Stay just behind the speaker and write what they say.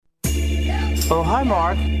Oh, hi,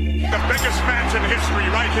 Mark. The biggest match in history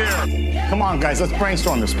right here. Come on, guys, let's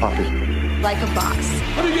brainstorm this puppy. Like a boss.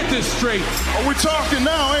 Let me get this straight. Oh, we're talking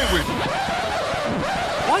now, ain't we?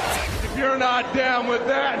 What? If you're not down with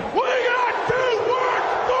that, We got two words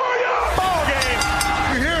for you. Ball game.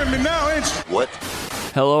 You're hearing me now, ain't you? What?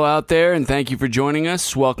 Hello out there, and thank you for joining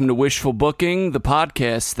us. Welcome to Wishful Booking, the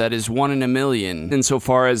podcast that is one in a million.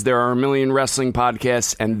 Insofar as there are a million wrestling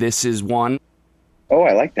podcasts, and this is one. Oh,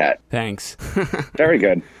 I like that. Thanks. Very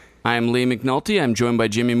good. I am Lee McNulty. I'm joined by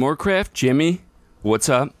Jimmy Moorcraft. Jimmy, what's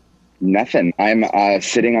up? Nothing. I'm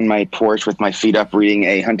sitting on my porch with my feet up reading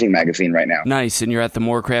a hunting magazine right now. Nice, and you're at the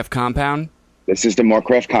Moorcraft compound? This is the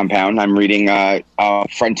Moorcraft compound. I'm reading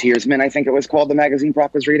Frontiersman, I think it was called, the magazine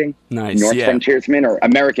Brock was reading. Nice, North yeah. Frontiersman or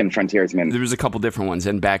American Frontiersman. There was a couple different ones,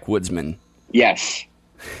 and Backwoodsman. Yes.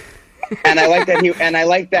 And I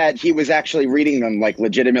like that he was actually reading them like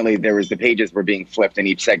legitimately. There was the pages were being flipped in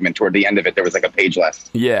each segment. Toward the end of it, there was like a page less.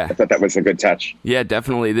 Yeah. I thought that was a good touch. Yeah,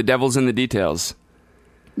 definitely. The devil's in the details.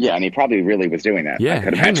 Yeah, and he probably really was doing that. Yeah, I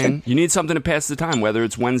could hey imagine. man, you need something to pass the time, whether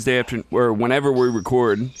it's Wednesday after or whenever we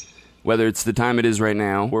record, whether it's the time it is right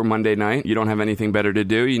now or Monday night. You don't have anything better to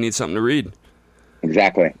do. You need something to read.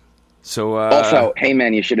 Exactly. So Also, hey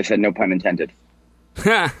man, you should have said no pun intended.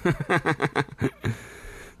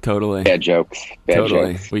 Totally. Bad jokes. Bad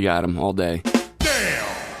Totally. jokes. We got him all day. Damn.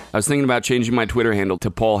 I was thinking about changing my Twitter handle to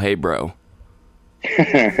Paul Heybro.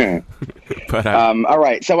 But All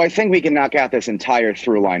right, so I think we can knock out this entire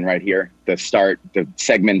through line right here. The start, the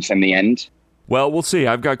segments, and the end. well, we'll see.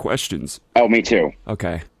 I've got questions. Oh, me too.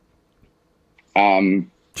 Okay. Um,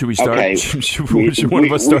 Should we start? Okay. Should one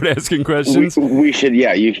of us start asking questions? we should,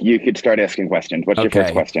 yeah, you could start asking questions. What's your Okay.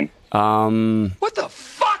 first question? What the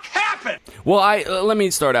fuck happened? Well, let me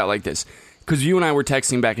start out like this. Because you and I were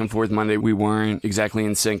texting back and forth Monday. We weren't exactly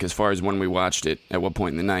in sync as far as when we watched it, at what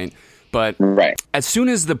point in the night. But Right. as soon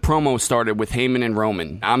as the promo started with Heyman and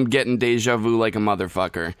Roman, I'm getting deja vu like a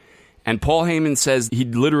motherfucker. And Paul Heyman says he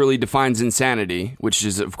literally defines insanity, which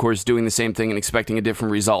is, of course, doing the same thing and expecting a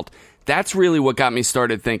different result. That's really what got me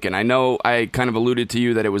started thinking. I know I kind of alluded to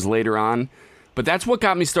you that it was later on, but that's what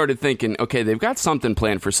got me started thinking, okay, they've got something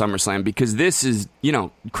planned for SummerSlam because this is,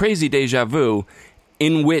 crazy deja vu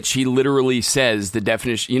in which he literally says the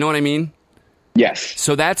definition. You know what I mean? Yes.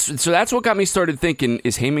 So that's what got me started thinking,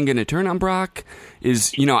 is Heyman going to turn on Brock?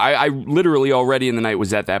 I literally already in the night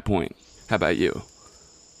was at that point. How about you?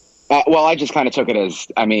 Well, I just kind of took it as,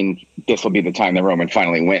 this will be the time that Roman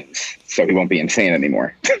finally wins, so he won't be insane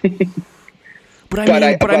anymore. But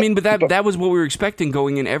that was what we were expecting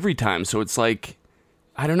going in every time. So it's like,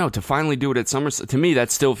 I don't know, to finally do it at SummerSlam, to me,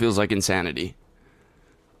 that still feels like insanity.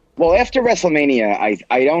 Well, after WrestleMania,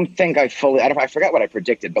 I don't think I forgot what I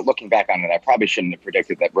predicted, but looking back on it, I probably shouldn't have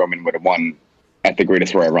predicted that Roman would have won at the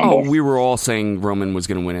Greatest Royal Rumble. Oh, we were all saying Roman was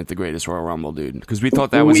going to win at the Greatest Royal Rumble, dude, because we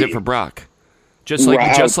thought that was it for Brock. Just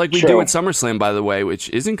like we true. do at SummerSlam, by the way, which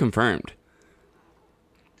isn't confirmed.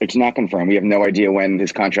 It's not confirmed. We have no idea when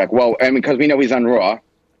his contract. Well, because we know he's on Raw,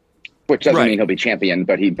 which doesn't mean he'll be champion.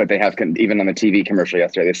 But they have even on the TV commercial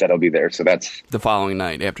yesterday, they said he'll be there. So that's the following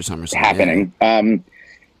night after SummerSlam happening.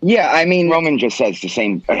 Yeah. Roman just says the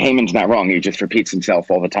same. Heyman's not wrong. He just repeats himself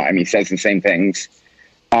all the time. He says the same things.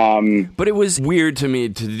 But it was weird to me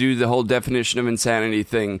to do the whole definition of insanity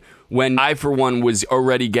thing when I, for one, was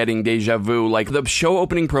already getting deja vu. Like the show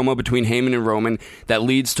opening promo between Heyman and Roman that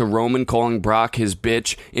leads to Roman calling Brock his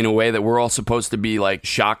bitch in a way that we're all supposed to be like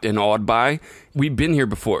shocked and awed by. We've been here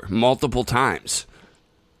before multiple times.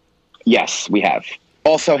 Yes, we have.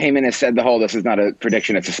 Also, Heyman has said this is not a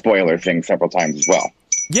prediction, it's a spoiler thing several times as well.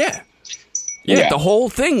 Yeah. The whole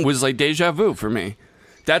thing was like deja vu for me.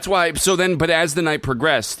 That's why. But as the night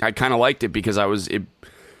progressed, I kind of liked it because it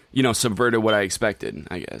subverted what I expected,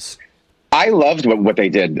 I guess. I loved what they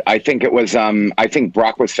did. I think it was. I think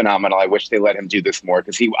Brock was phenomenal. I wish they let him do this more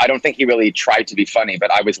because I don't think he really tried to be funny,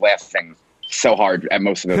 but I was laughing so hard at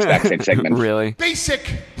most of those backstage segments. Really? Basic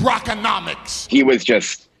Brockonomics. He was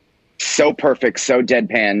just so perfect, so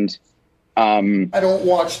deadpanned. I don't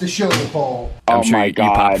watch the show, Paul. I'm sure my you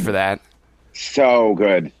God. popped for that. So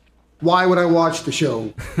good. Why would I watch the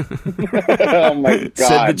show? Oh my God.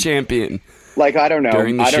 Said the champion. Like, I don't know.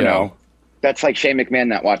 During the I don't show. know. That's like Shane McMahon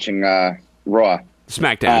not watching Raw.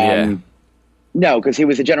 SmackDown, yeah. No, because he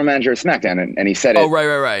was the general manager of SmackDown, and he said it. Oh,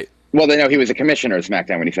 right. Well, they know he was a commissioner of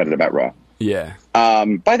SmackDown when he said it about Raw. Yeah.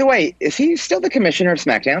 By the way, is he still the commissioner of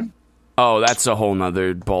SmackDown? Oh, that's a whole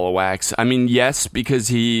nother ball of wax. I mean, yes, because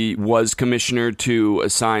he was commissioner to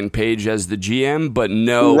assign Paige as the GM, but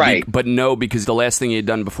no, Right. Because the last thing he had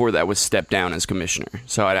done before that was step down as commissioner.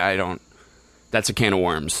 So I don't. That's a can of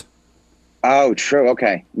worms. Oh, true.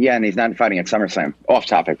 Okay. Yeah, and he's not fighting at SummerSlam. Off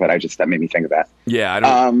topic, but that made me think of that. Yeah, I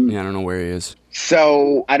don't know where he is.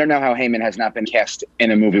 So I don't know how Heyman has not been cast in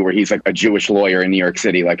a movie where he's like a Jewish lawyer in New York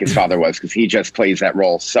City like his father was, because he just plays that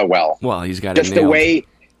role so well. Well, he's got just it nailed.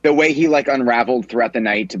 the way he like unraveled throughout the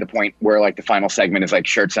night to the point where like the final segment is like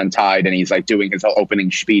shirts untied and he's like doing his whole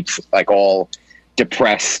opening speech like all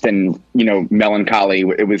depressed and, you know, melancholy.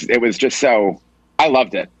 It was just so, I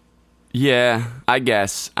loved it. Yeah, I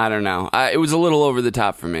guess. I don't know. It was a little over the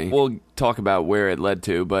top for me. We'll talk about where it led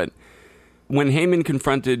to, but when Heyman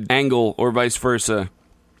confronted Angle or vice versa,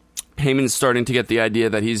 Heyman's starting to get the idea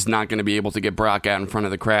that he's not going to be able to get Brock out in front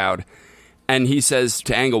of the crowd. And he says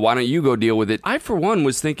to Angle, why don't you go deal with it? I, for one,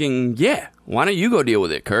 was thinking, yeah, why don't you go deal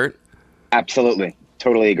with it, Kurt? Absolutely.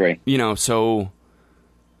 Totally agree. You know, so,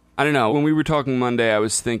 I don't know. When we were talking Monday, I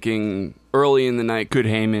was thinking early in the night, could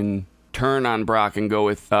Heyman turn on Brock and go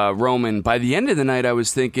with Roman? By the end of the night, I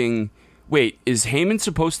was thinking, wait, is Heyman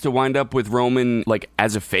supposed to wind up with Roman, like,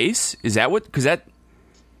 as a face? Is that what? Because that,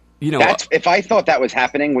 you know. If I thought that was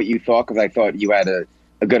happening, what you thought, because I thought you had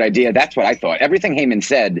a good idea, that's what I thought. Everything Heyman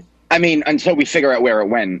said, I mean, until we figure out where it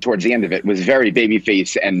went towards the end of it, was very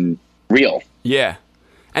babyface and real. Yeah.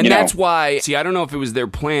 And that's why, see, I don't know if it was their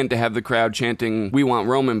plan to have the crowd chanting, we want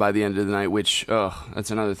Roman by the end of the night, which, that's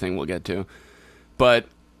another thing we'll get to. But,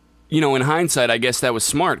 you know, in hindsight, I guess that was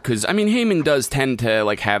smart, because, I mean, Heyman does tend to,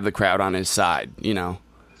 like, have the crowd on his side, you know,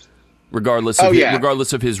 regardless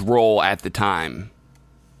of his role at the time.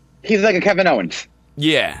 He's like a Kevin Owens.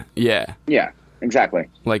 Yeah. Yeah, exactly.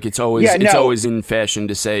 Like, it's always in fashion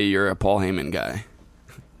to say you're a Paul Heyman guy.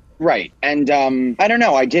 Right. And I don't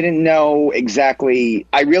know. I didn't know exactly.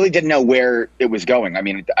 I really didn't know where it was going. I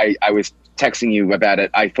mean, I was texting you about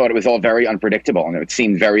it. I thought it was all very unpredictable, and it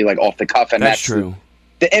seemed very like off the cuff. And that's true.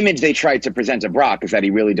 The image they tried to present to Brock is that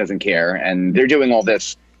he really doesn't care. And they're doing all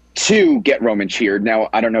this to get Roman cheered.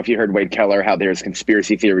 Now, I don't know if you heard Wade Keller, how there's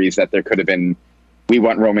conspiracy theories that there could have been "We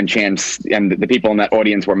want Roman" chants, and the people in that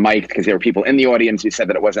audience were mic'd because there were people in the audience who said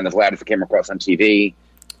that it wasn't as loud as it came across on TV.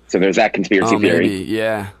 So there's that conspiracy theory. Maybe,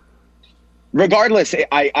 yeah. Regardless,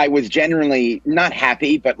 I was genuinely not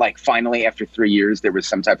happy, but like finally after 3 years, there was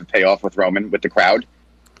some type of payoff with Roman with the crowd,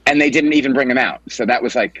 and they didn't even bring him out. So that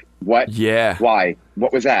was like, what? Yeah. Why?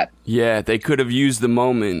 What was that? Yeah, they could have used the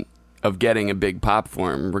moment of getting a big pop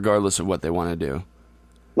for him, regardless of what they want to do.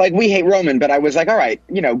 Like, we hate Roman, but I was like, all right,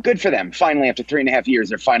 you know, good for them. Finally, after 3.5 years,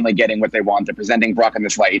 they're finally getting what they want. They're presenting Brock in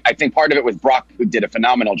this light. I think part of it was Brock, who did a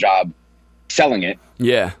phenomenal job selling it.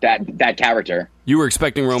 Yeah. That character. You were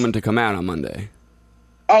expecting Roman to come out on Monday.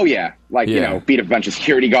 Oh, yeah. Like, you know, beat up a bunch of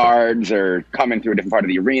security guards or come in through a different part of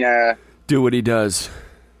the arena. Do what he does.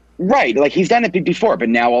 Right. Like, he's done it before, but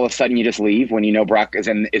now all of a sudden you just leave when you know Brock is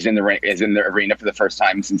in the arena for the first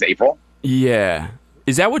time since April. Yeah.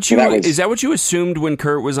 Is that what you assumed when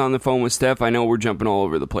Kurt was on the phone with Steph? I know we're jumping all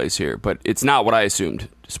over the place here, but it's not what I assumed.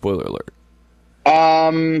 Spoiler alert.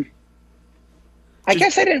 I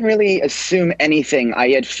guess I didn't really assume anything. I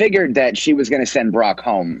had figured that she was going to send Brock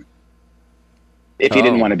home if he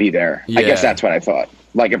didn't want to be there. Yeah. I guess that's what I thought.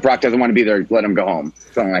 Like, if Brock doesn't want to be there, let him go home.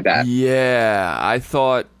 Something like that. Yeah, I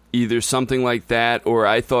thought either something like that, or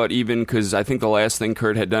I thought even, because I think the last thing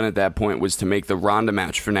Kurt had done at that point was to make the Ronda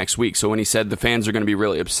match for next week. So when he said the fans are going to be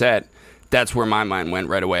really upset, that's where my mind went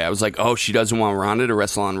right away. I was like, oh, she doesn't want Ronda to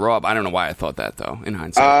wrestle on Raw. I don't know why I thought that, though, in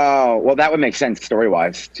hindsight. Oh, well, that would make sense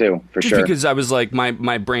story-wise, too, for sure. Because I was like,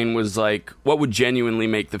 my brain was like, what would genuinely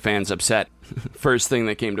make the fans upset? First thing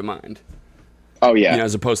that came to mind. Oh, yeah. You know,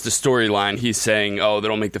 as opposed to storyline, he's saying, oh,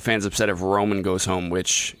 that'll make the fans upset if Roman goes home,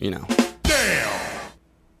 which, you know. Damn!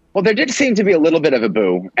 Well, there did seem to be a little bit of a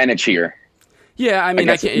boo and a cheer. Yeah, I mean,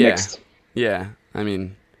 I can't, mixed. Yeah, I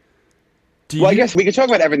mean... I guess we could talk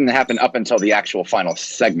about everything that happened up until the actual final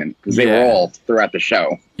segment, because they were all throughout the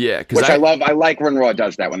show. Yeah, which I love. I like when Raw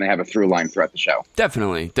does that, when they have a through line throughout the show.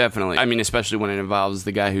 Definitely. I mean, especially when it involves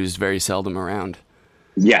the guy who's very seldom around.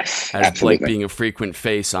 Yes, as absolutely. Blake being a frequent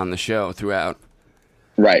face on the show throughout.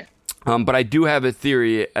 Right. But I do have a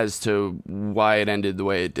theory as to why it ended the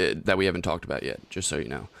way it did that we haven't talked about yet, just so you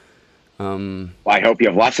know. Well, I hope you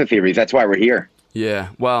have lots of theories. That's why we're here. Yeah,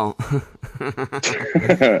 well,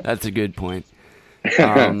 that's a good point.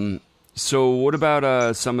 So what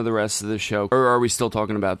about some of the rest of the show? Or are we still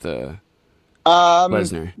talking about the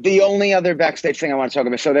Lesnar? The only other backstage thing I want to talk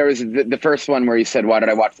about, so there was the first one where you said, why did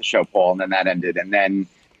I watch the show, Paul? And then that ended. And then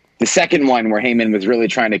the second one where Heyman was really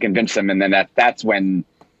trying to convince him, and then that's when,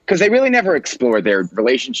 because they really never explored their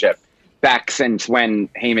relationship back since when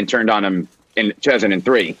Heyman turned on him in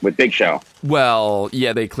 2003 with Big Show. Well,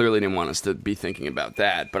 yeah, they clearly didn't want us to be thinking about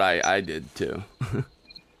that, but I did too.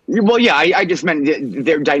 Well, yeah, I just meant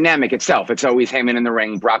their dynamic itself. It's always Heyman in the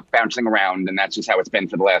ring, Brock bouncing around, and that's just how it's been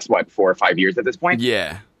for the last, 4 or 5 years at this point?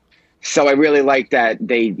 Yeah. So I really like that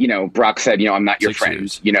they, Brock said, I'm not your 6 friend.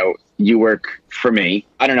 years. You work for me.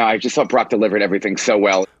 I don't know. I just thought Brock delivered everything so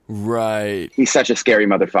well. Right. He's such a scary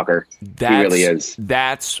motherfucker. He really is.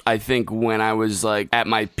 That's, I think, when I was like at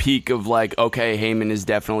my peak of like, okay, Heyman is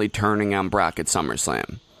definitely turning on Brock at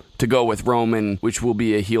SummerSlam to go with Roman, which will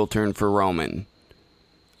be a heel turn for Roman,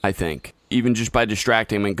 I think. Even just by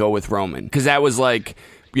distracting him and go with Roman. Because that was like,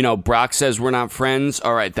 Brock says we're not friends.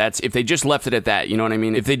 All right, that's if they just left it at that, you know what I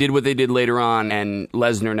mean? If they did what they did later on and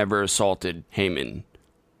Lesnar never assaulted Heyman.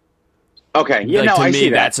 Okay, to I me, see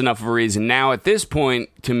that. that's enough of a reason. Now, at this point,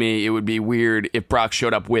 to me, it would be weird if Brock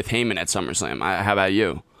showed up with Heyman at SummerSlam. How about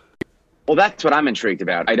you? Well, that's what I'm intrigued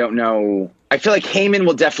about. I don't know. I feel like Heyman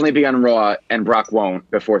will definitely be on Raw and Brock won't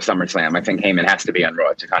before SummerSlam. I think Heyman has to be on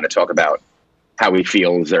Raw to kind of talk about how he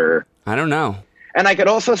feels or... I don't know. And I could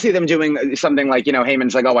also see them doing something like,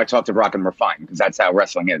 Heyman's like, oh, I talked to Brock and we're fine, because that's how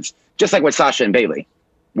wrestling is. Just like with Sasha and Bayley,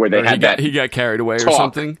 where they he got carried away talk. Or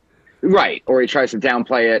something. Right. Or he tries to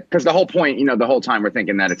downplay it. Because the whole point, the whole time we're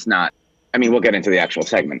thinking that it's not. I mean, we'll get into the actual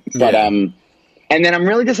segment. But, and then I'm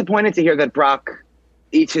really disappointed to hear that Brock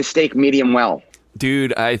eats his steak medium well.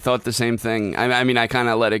 Dude, I thought the same thing. I mean, I kind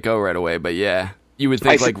of let it go right away, but yeah. You would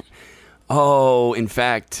think in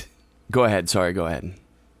fact, go ahead. Sorry, go ahead.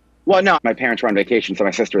 Well, no, my parents were on vacation, so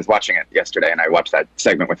my sister was watching it yesterday, and I watched that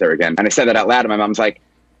segment with her again. And I said that out loud, and my mom's like,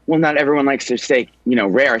 well, not everyone likes their steak,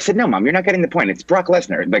 rare. I said, no, Mom, you're not getting the point. It's Brock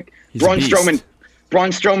Lesnar. Like, Braun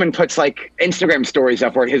Strowman puts, like, Instagram stories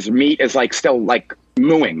up where his meat is, like, still, like,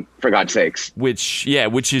 mooing, for God's sakes. Which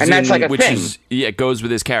is... And that's like a thing. It goes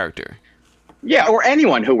with his character. Yeah, or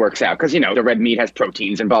anyone who works out, because, the red meat has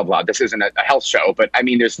proteins and blah, blah. This isn't a health show, but, I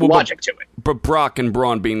mean, there's logic to it. But Brock and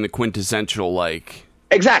Braun being the quintessential, like...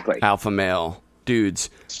 Exactly. Alpha male dudes.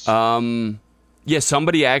 Yeah,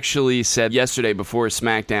 somebody actually said yesterday before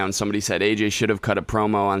SmackDown, somebody said AJ should have cut a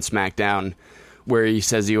promo on SmackDown where he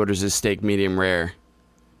says he orders his steak medium rare.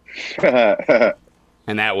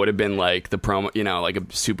 And that would have been like the promo, like a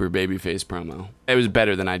super babyface promo. It was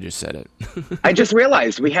better than I just said it. I just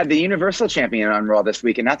realized we had the Universal Champion on Raw this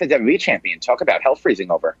week and not the WWE Champion. Talk about hell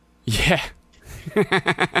freezing over. Yeah.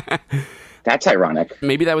 That's ironic.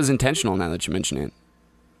 Maybe that was intentional now that you mention it.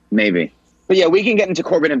 Maybe. But yeah, we can get into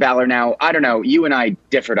Corbin and Balor now. I don't know. You and I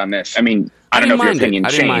differed on this. I mean, I don't know if your opinion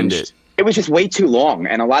changed. I didn't mind it. It was just way too long,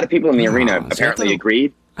 and a lot of people in the arena apparently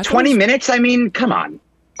agreed. 20 minutes? I mean, come on.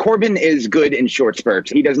 Corbin is good in short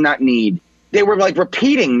spurts. He does not need... They were, like,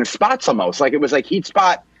 repeating the spots almost. Like, it was like heat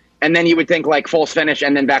spot, and then you would think, like, false finish,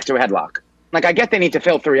 and then back to a headlock. Like, I get they need to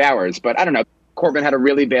fill 3 hours, but I don't know. Corbin had a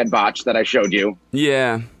really bad botch that I showed you.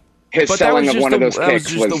 Yeah. His selling of one of those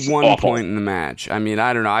kicks was just the one awful. point in the match. I mean,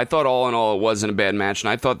 I don't know. I thought all in all it wasn't a bad match, and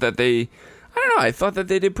I thought that they... I don't know. I thought that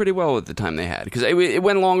they did pretty well with the time they had. Because it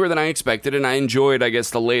went longer than I expected, and I enjoyed, I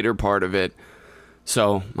guess, the later part of it.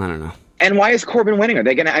 So, I don't know. And why is Corbin winning? Are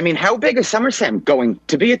they going to... I mean, how big is SummerSlam going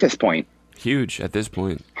to be at this point? Huge at this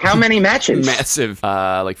point. How many matches? Massive.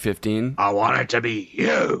 Like 15. I want it to be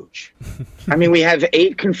huge. I mean, we have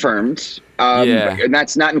 8 confirmed. And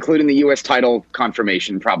that's not including the U.S. title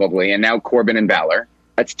confirmation, probably. And now Corbin and Balor.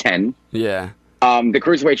 That's 10. Yeah. The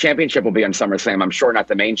Cruiserweight Championship will be on SummerSlam. I'm sure not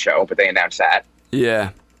the main show, but they announced that. Yeah.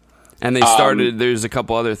 And they started... there's a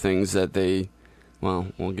couple other things that they... Well,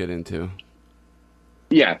 we'll get into.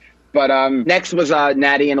 Yeah. But next was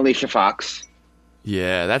Natty and Alicia Fox.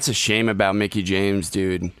 Yeah, that's a shame about Mickie James,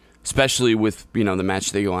 dude. Especially with, the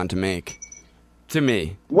match they go on to make. To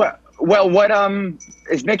me. Well,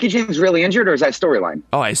 is Mickie James really injured, or is that storyline?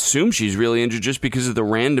 Oh, I assume she's really injured just because of the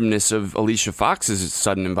randomness of Alicia Fox's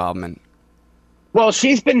sudden involvement. Well,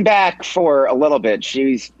 she's been back for a little bit.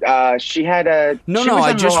 She had a...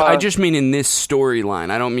 I just mean in this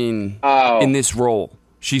storyline. I don't mean in this role.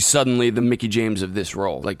 She's suddenly the Mickie James of this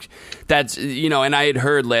role. Like, that's, and I had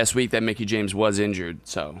heard last week that Mickie James was injured,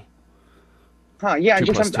 so. Huh, yeah,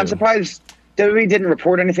 I'm surprised WWE didn't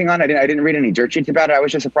report anything on it. I didn't read any dirt sheets about it. I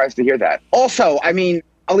was just surprised to hear that. Also, I mean,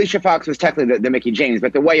 Alicia Fox was technically the Mickie James,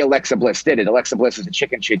 but the way Alexa Bliss did it, Alexa Bliss is a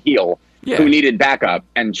chicken shit heel who needed backup,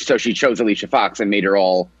 and so she chose Alicia Fox and made her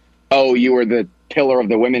all, you were the pillar of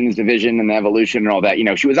the women's division and the evolution and all that.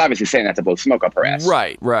 She was obviously saying that to blow smoke up her ass.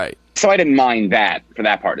 Right. So I didn't mind that for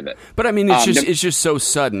that part of it. But I mean, it's just so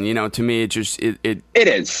sudden, To me, it is.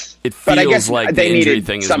 It feels but I guess like the injury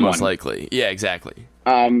thing is most likely. Yeah, exactly.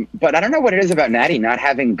 But I don't know what it is about Natty not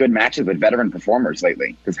having good matches with veteran performers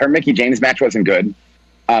lately. Because her Mickie James match wasn't good.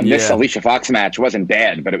 This Alicia Fox match wasn't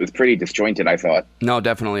bad, but it was pretty disjointed, I thought. No,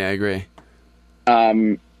 definitely, I agree.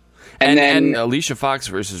 And then Alicia Fox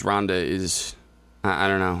versus Ronda is, I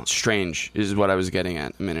don't know, strange is what I was getting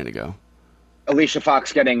at a minute ago. Alicia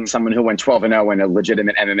Fox getting someone who went 12-0 in a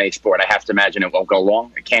legitimate MMA sport, I have to imagine it won't go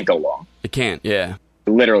long. It can't go long. It can't, yeah.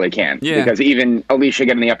 It literally can't. Yeah. Because even Alicia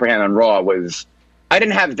getting the upper hand on Raw was... I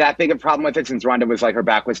didn't have that big a problem with it since Ronda was like her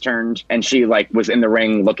back was turned and she like was in the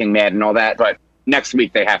ring looking mad and all that. But next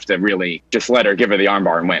week they have to really just let her give her the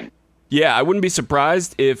armbar and win. Yeah, I wouldn't be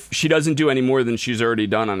surprised if she doesn't do any more than she's already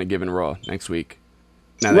done on a given Raw next week.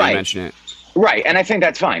 Now that you mention it. Right, and I think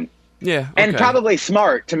that's fine. Yeah, okay. And probably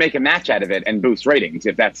smart to make a match out of it and boost ratings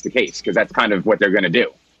if that's the case, because that's kind of what they're going to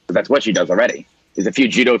do. That's what she does already, is a few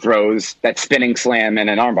judo throws, that spinning slam, and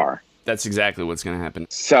an armbar. That's exactly what's going to happen.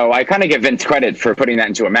 So I kind of give Vince credit for putting that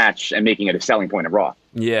into a match and making it a selling point of Raw.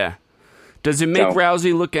 Yeah. Does it make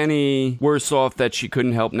Rousey look any worse off that she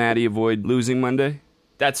couldn't help Natty avoid losing Monday?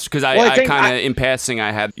 That's because I kind of, in passing,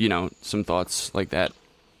 I had, some thoughts like that.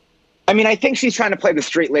 I mean, I think she's trying to play the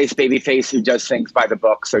straight-laced babyface who does things by the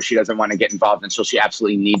book, so she doesn't want to get involved until she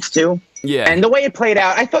absolutely needs to. Yeah. And the way it played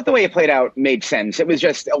out, I thought the way it played out made sense. It was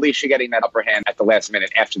just Alicia getting that upper hand at the last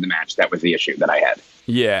minute after the match. That was the issue that I had.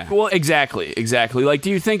 Yeah. Well, exactly. Like, do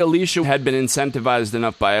you think Alicia had been incentivized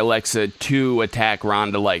enough by Alexa to attack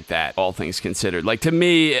Ronda like that, all things considered? Like, to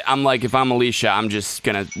me, I'm like, if I'm Alicia, I'm just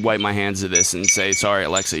going to wipe my hands of this and say, sorry,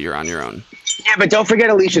 Alexa, you're on your own. Yeah, but don't forget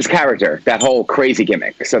Alicia's character, that whole crazy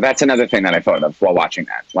gimmick. So that's another thing that I thought of while watching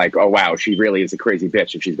that. Like, oh, wow, she really is a crazy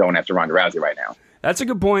bitch if she's going after Ronda Rousey right now. That's a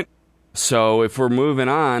good point. So if we're moving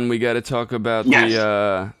on, we got to talk about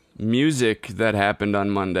the music that happened on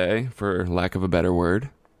Monday, for lack of a better word,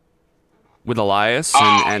 with Elias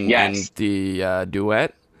and the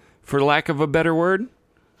duet, for lack of a better word.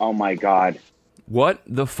 Oh, my God. What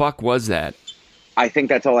the fuck was that? I think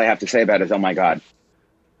that's all I have to say about it is, oh, my God.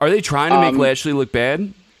 Are they trying to make Lashley look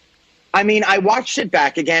bad? I mean, I watched it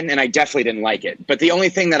back again, and I definitely didn't like it. But the only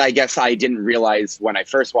thing that I guess I didn't realize when I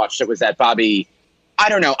first watched it was that Bobby... I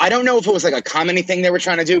don't know. I don't know if it was like a comedy thing they were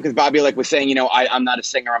trying to do, because Bobby was saying, I'm not a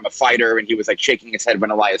singer, I'm a fighter, and he was like shaking his head when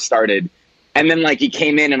Elias started. And then he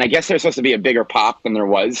came in, and I guess there's supposed to be a bigger pop than there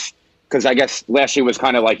was, because I guess Lashley was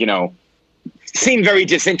kind of seemed very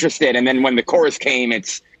disinterested. And then when the chorus came,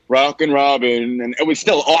 it's Rockin' Robin, and it was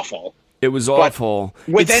still awful. It was awful.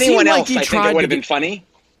 With anyone else, I think it would have been funny.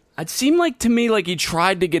 It seemed like to me like he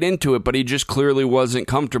tried to get into it, but he just clearly wasn't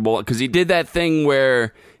comfortable, because he did that thing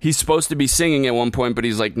where he's supposed to be singing at one point, but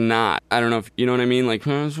he's not. I don't know if you know what I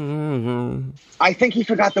mean. I think he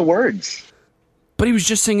forgot the words. But he was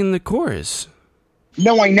just singing the chorus.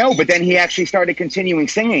 No, I know, but then he actually started continuing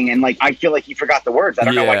singing, and I feel like he forgot the words. I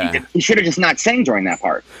don't know why he did. He should have just not sang during that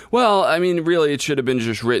part. Well, I mean, really, it should have been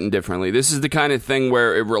just written differently. This is the kind of thing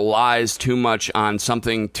where it relies too much on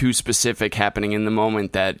something too specific happening in the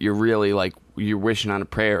moment that you're really you're wishing on a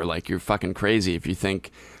prayer, you're fucking crazy if you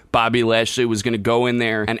think Bobby Lashley was going to go in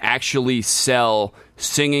there and actually sell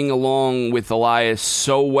singing along with Elias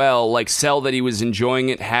so well, sell that he was enjoying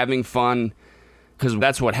it, having fun. Because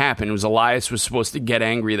that's what happened. It was Elias was supposed to get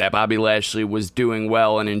angry that Bobby Lashley was doing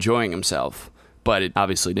well and enjoying himself. But it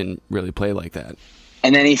obviously didn't really play like that.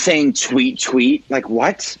 And then he's saying tweet.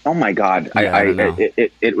 What? Oh, my God. Yeah,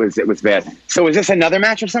 it was bad. So is this another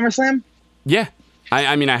match of SummerSlam? Yeah.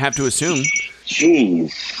 I mean, I have to assume.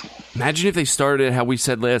 Jeez. Imagine if they started how we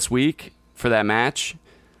said last week for that match.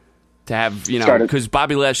 To have, because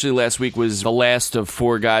Bobby Lashley last week was the last of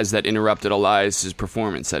 4 guys that interrupted Elias'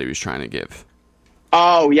 performance that he was trying to give.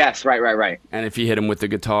 Oh, yes, right. And if he hit him with the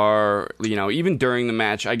guitar, even during the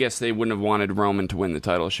match, I guess they wouldn't have wanted Roman to win the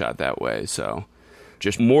title shot that way. So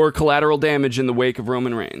just more collateral damage in the wake of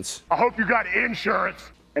Roman Reigns. I hope you got insurance.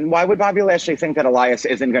 And why would Bobby Lashley think that Elias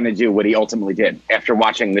isn't going to do what he ultimately did after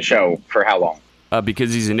watching the show for how long?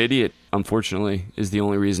 Because he's an idiot, unfortunately, is the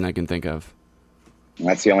only reason I can think of.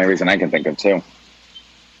 That's the only reason I can think of, too.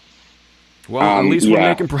 Well, at least we're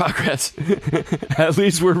making progress. At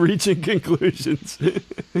least we're reaching conclusions.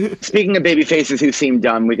 Speaking of baby faces who seem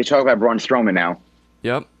dumb, we could talk about Braun Strowman now.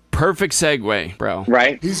 Yep. Perfect segue, bro.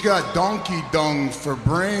 Right? He's got donkey dung for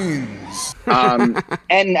brains.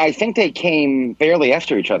 And I think they came fairly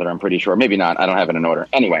after each other, I'm pretty sure. Maybe not. I don't have it in order.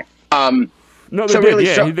 Anyway. No, they so did.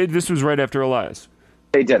 really, This was right after Elias.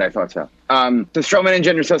 They did. I thought so. So Strowman and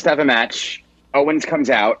Jinder are supposed to have a match. Owens comes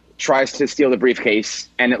out, tries to steal the briefcase,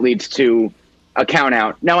 and it leads to a count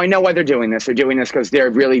out. Now, I know why they're doing this. They're doing this because they're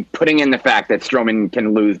really putting in the fact that Strowman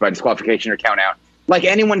can lose by disqualification or count out. Like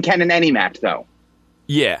anyone can in any match, though.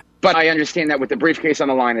 Yeah. But I understand that with the briefcase on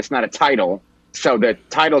the line, it's not a title. So the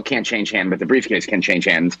title can't change hands, but the briefcase can change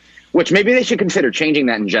hands, which maybe they should consider changing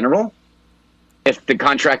that in general. If the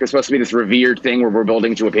contract is supposed to be this revered thing where we're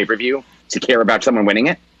building to a pay-per-view to care about someone winning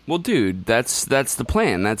it. Well, dude, that's the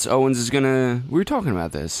plan. That's Owens is gonna. We were talking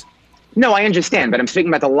about this. No, I understand, but I'm speaking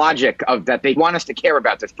about the logic of that they want us to care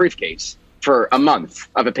about this briefcase for a month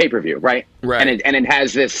of a pay-per-view, right? Right. And it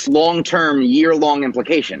has this long-term, year-long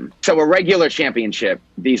implication. So a regular championship,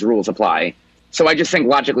 these rules apply. So I just think,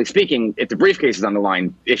 logically speaking, if the briefcase is on the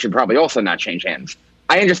line, it should probably also not change hands.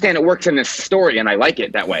 I understand it works in this story, and I like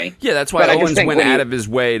it that way. Yeah, that's why Owens went out of his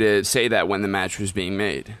way to say that when the match was being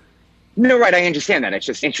made. No, right, I understand that. It's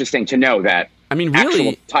just interesting to know that I mean, really,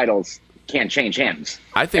 actual titles can't change hands.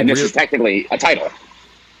 I think and this is technically a title.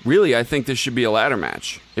 Really, I think this should be a ladder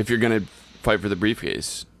match if you're going to fight for the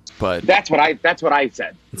briefcase. But that's what I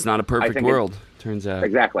said. It's not a perfect world, turns out.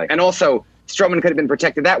 Exactly. And also, Strowman could have been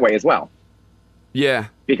protected that way as well. Yeah.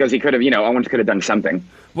 Because he could have, Owens could have done something.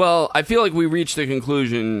 Well, I feel like we reached the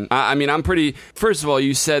conclusion. I mean, I'm pretty... First of all,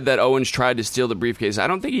 you said that Owens tried to steal the briefcase. I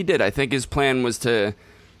don't think he did. I think his plan was to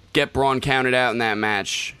get Braun counted out in that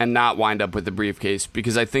match and not wind up with the briefcase,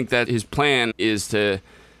 because I think that his plan is to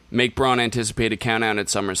make Braun anticipate a count out at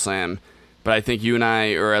SummerSlam. But I think you and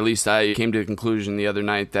I, or at least I, came to the conclusion the other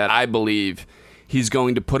night that I believe he's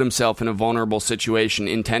going to put himself in a vulnerable situation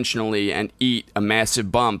intentionally and eat a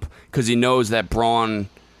massive bump because he knows that Braun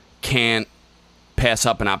can't pass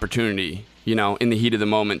up an opportunity, in the heat of the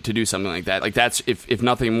moment to do something like that. Like, that's, if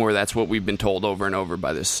nothing more, that's what we've been told over and over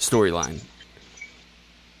by this storyline.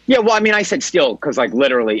 Yeah, well, I mean, I said steal because,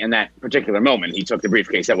 literally in that particular moment, he took the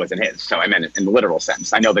briefcase that wasn't his. So I meant it in the literal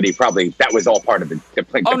sense. I know that that was all part of the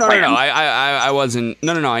plan. Oh, no, I wasn't.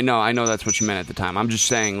 No, I know that's what you meant at the time. I'm just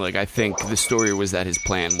saying, I think the story was that his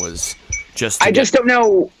plan was just I just don't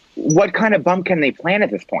know what kind of bump can they plan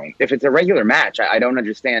at this point. If it's a regular match, I don't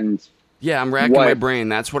understand. Yeah, I'm racking my brain.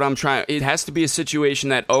 That's what I'm trying. It has to be a situation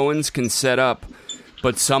that Owens can set up,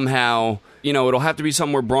 but somehow... it'll have to be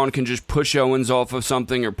something where Braun can just push Owens off of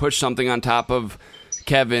something or push something on top of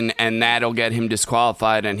Kevin, and that'll get him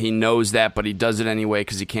disqualified, and he knows that, but he does it anyway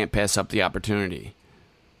because he can't pass up the opportunity.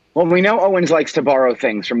 Well, we know Owens likes to borrow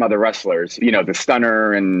things from other wrestlers, the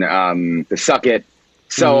stunner and the suck it.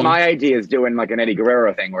 So my idea is doing an Eddie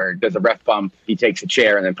Guerrero thing where there's a ref bump, he takes a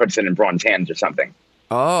chair and then puts it in Braun's hands or something.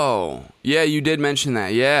 Oh, yeah, you did mention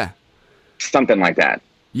that, yeah. Something like that.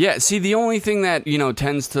 Yeah, see, the only thing that,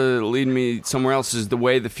 tends to lead me somewhere else is the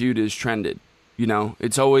way the feud is trended.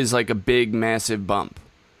 It's always like a big, massive bump.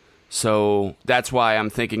 So that's why I'm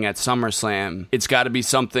thinking at SummerSlam, it's got to be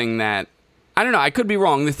something that, I don't know, I could be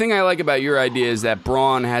wrong. The thing I like about your idea is that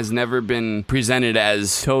Braun has never been presented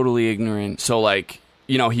as totally ignorant. So,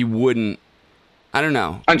 he wouldn't, I don't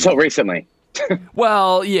know. Until recently.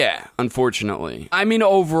 Well, yeah, unfortunately. I mean,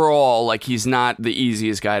 overall, he's not the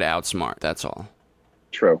easiest guy to outsmart, that's all.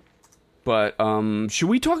 True. But should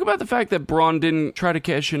we talk about the fact that Braun didn't try to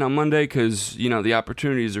cash in on Monday? Because, the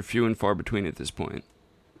opportunities are few and far between at this point.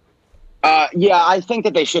 Yeah, I think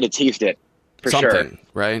that they should have teased it, for something, sure.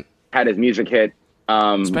 Right? Had his music hit.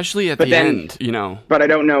 Especially at the end, But I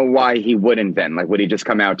don't know why he wouldn't then. Would he just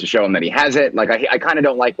come out to show him that he has it? I kind of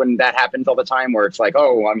don't like when that happens all the time, where it's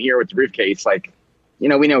oh, I'm here with the briefcase. We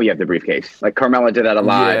know you have the briefcase. Carmella did that a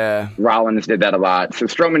lot. Yeah. Rollins did that a lot. So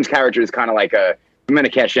Strowman's character is kind of I'm going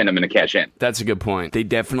to cash in, I'm going to cash in. That's a good point. They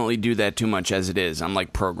definitely do that too much as it is. I'm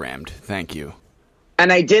programmed. Thank you.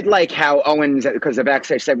 And I did like how Owens, because the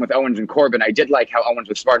backstage segment with Owens and Corbin, I did like how Owens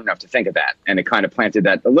was smart enough to think of that. And it kind of planted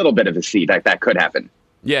that a little bit of a seed that could happen.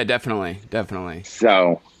 Yeah, definitely.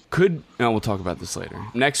 So. We'll talk about this later.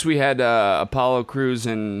 Next we had Apollo Crews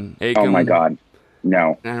and Akam. Oh my God.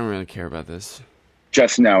 No. I don't really care about this.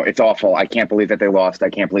 Just no, it's awful. I can't believe that they lost. I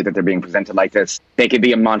can't believe that they're being presented like this. They could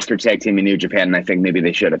be a monster tag team in New Japan, and I think maybe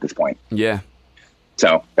they should at this point. Yeah.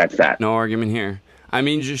 So, that's that. No argument here. I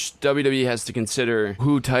mean, just WWE has to consider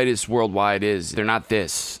who Titus Worldwide is. They're not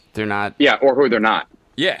this. They're not... Yeah, or who they're not.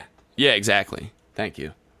 Yeah. Yeah, exactly. Thank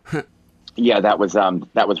you. Yeah, that was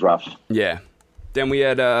rough. Yeah. Then we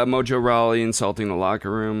had Mojo Rawley insulting the locker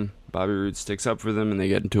room. Bobby Roode sticks up for them, and they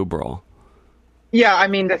get into a brawl. Yeah, I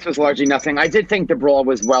mean, this was largely nothing. I did think the brawl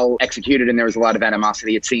was well executed, and there was a lot of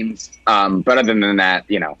animosity, it seems. But other than that,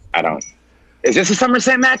 I don't... Is this a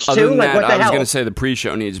SummerSlam match, too? Other than that, what the hell? I was going to say the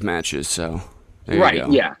pre-show needs matches, so... Right,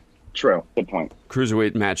 yeah. True. Good point.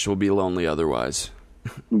 Cruiserweight match will be lonely otherwise.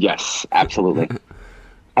 Yes, absolutely.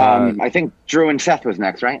 I think Drew and Seth was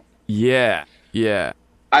next, right? Yeah.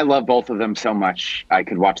 I love both of them so much. I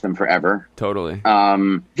could watch them forever. Totally.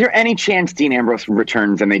 Is there any chance Dean Ambrose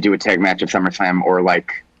returns and they do a tag match at SummerSlam, or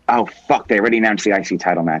oh, fuck, they already announced the IC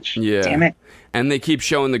title match. Yeah. Damn it. And they keep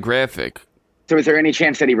showing the graphic. So is there any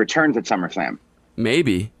chance that he returns at SummerSlam?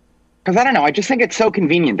 Maybe. Because I don't know. I just think it's so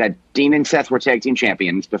convenient that Dean and Seth were tag team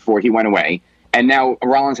champions before he went away. And now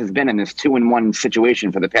Rollins has been in this 2-1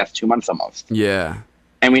 situation for the past 2 months almost. Yeah.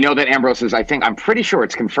 And we know that Ambrose is, I'm pretty sure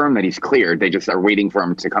it's confirmed that he's cleared. They just are waiting for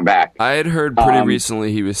him to come back. I had heard pretty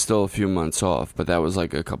recently he was still a few months off, but that was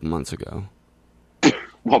like a couple months ago.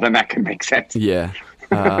 Well, then that could make sense. Yeah.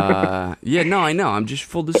 No, I know. I'm just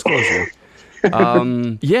full disclosure.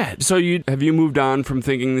 Yeah. So have you moved on from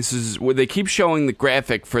thinking this is? Well, they keep showing the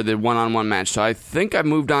graphic for the one-on-one match, so I think I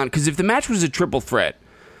moved on because if the match was a triple threat,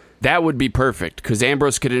 that would be perfect because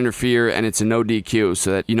Ambrose could interfere and it's a no DQ.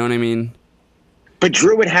 So that you know what I mean. But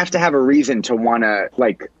Drew would have to have a reason to want to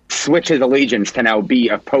switch his allegiance to now be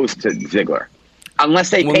opposed to Ziggler,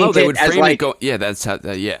 unless they paint they it would as frame it. Yeah, that's how.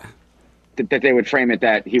 Yeah. That they would frame it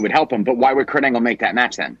that he would help him. But why would Kurt Angle make that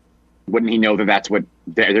match then? Wouldn't he know that that's what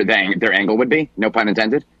their angle would be? No pun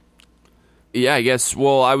intended. Yeah, I guess.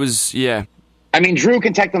 Well, yeah. I mean, Drew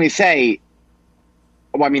can technically say,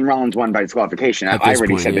 well, I mean, Rollins won by disqualification. I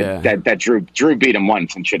already said that Drew beat him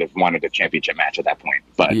once and should have wanted a championship match at that point.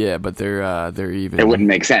 But yeah, but they're even. It wouldn't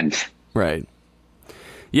make sense. Right.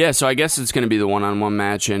 Yeah, so I guess it's going to be the one-on-one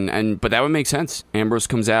match, but that would make sense. Ambrose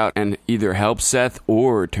comes out and either helps Seth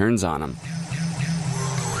or turns on him.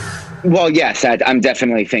 Well, yes, I'm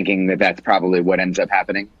definitely thinking that that's probably what ends up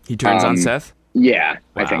happening. He turns on Seth? Yeah,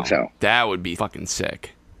 wow. I think so. That would be fucking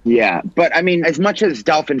sick. Yeah, but I mean, as much as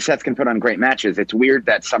Dolph and Seth can put on great matches, it's weird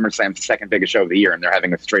that SummerSlam's the second biggest show of the year and they're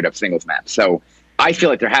having a straight-up singles match. So I feel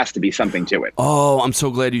like there has to be something to it. Oh, I'm so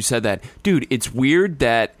glad you said that. Dude, it's weird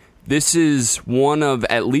that this is one of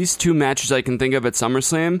at least 2 matches I can think of at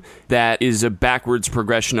SummerSlam that is a backwards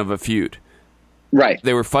progression of a feud. Right.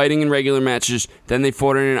 They were fighting in regular matches, then they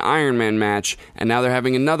fought in an Iron Man match, and now they're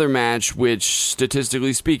having another match which,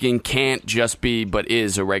 statistically speaking, can't just be but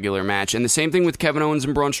is a regular match. And the same thing with Kevin Owens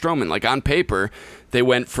and Braun Strowman. Like, on paper, they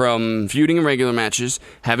went from feuding in regular matches,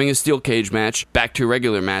 having a steel cage match, back to a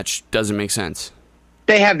regular match. Doesn't make sense.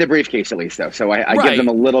 They have the briefcase at least, though, so I give them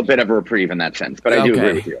a little bit of a reprieve in that sense, but I do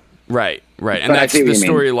agree with you. Right. And that's the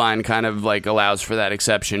storyline kind of allows for that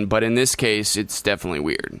exception, but in this case, it's definitely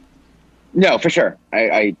weird. No, for sure.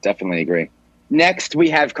 I definitely agree. Next, we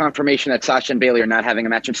have confirmation that Sasha and Bayley are not having a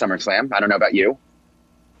match at SummerSlam. I don't know about you.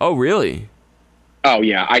 Oh, really? Oh,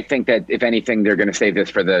 yeah. I think that, if anything, they're going to save this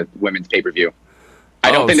for the women's pay-per-view.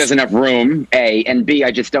 I don't think there's enough room, A, and B,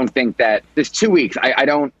 I just don't think that there's 2 weeks. I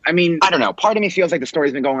don't know. Part of me feels like the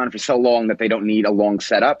story's been going on for so long that they don't need a long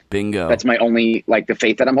setup. Bingo. That's my only, the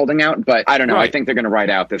faith that I'm holding out. But I don't know. Right. I think they're going to ride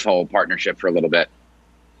out this whole partnership for a little bit.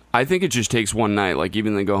 I think it just takes one night.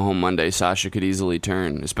 Even they go home Monday, Sasha could easily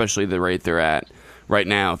turn, especially the rate they're at right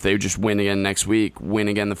now. If they just win again next week, win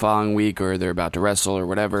again the following week, or they're about to wrestle or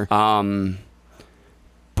whatever.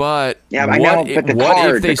 But yeah, I know. But the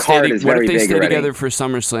card is very big already. What if they stay together for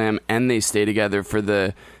SummerSlam and they stay together for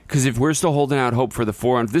the? Because if we're still holding out hope for the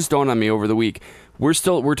 4, this dawned on me over the week. We're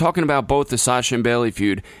talking about both the Sasha and Bayley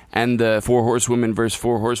feud and the 4 horsewomen versus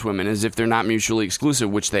 4 horsewomen as if they're not mutually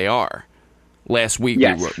exclusive, which they are. Last week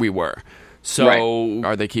yes. we were. So right.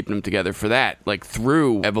 Are they keeping them together for that?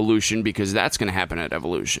 Through Evolution, because that's going to happen at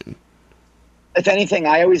Evolution. If anything,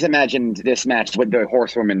 I always imagined this match with the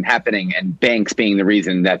horsewomen happening and Banks being the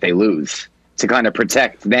reason that they lose, to kind of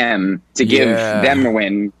protect them, to give them a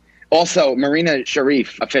win. Also, Marina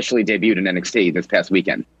Sharif officially debuted in NXT this past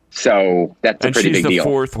weekend. So that's a pretty big deal. And she's the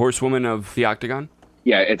 4th horsewoman of the Octagon?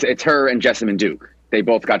 Yeah, it's her and Jessamine Duke. They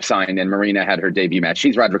both got signed, and Marina had her debut match.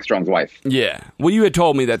 She's Roderick Strong's wife. Yeah. Well, you had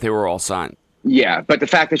told me that they were all signed. Yeah, but the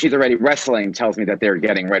fact that she's already wrestling tells me that they're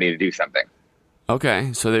getting ready to do something.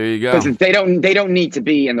 Okay, so there you go. Because they don't need to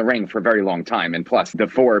be in the ring for a very long time, and plus, the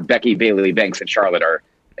 4, Becky, Bayley, Banks, and Charlotte, are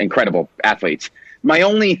incredible athletes. My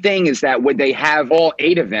only thing is that would they have all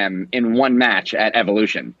 8 of them in one match at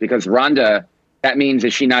Evolution? Because Ronda, that means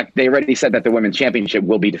they already said that the Women's Championship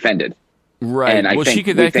will be defended. Right. And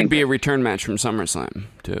that could be a return match from SummerSlam,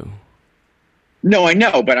 too. No, I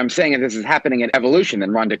know, but I'm saying if this is happening at Evolution, then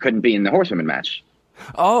Ronda couldn't be in the Horsewomen match.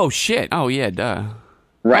 Oh, shit. Oh, yeah, duh.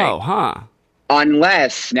 Right. Oh, huh.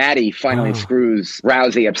 Unless Natty finally screws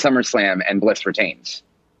Rousey at SummerSlam and Bliss retains.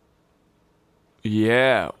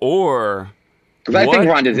 Yeah, or... Because I think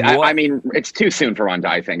Ronda's... I mean, it's too soon for Ronda,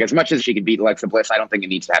 I think. As much as she could beat Alexa Bliss, I don't think it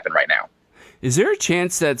needs to happen right now. Is there a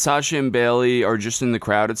chance that Sasha and Bayley are just in the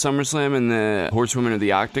crowd at SummerSlam and the Horsewomen of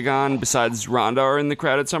the Octagon, besides Ronda, are in the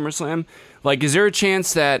crowd at SummerSlam? Is there a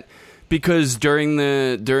chance that because during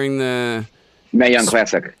the Mae Young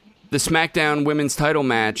Classic, the SmackDown Women's Title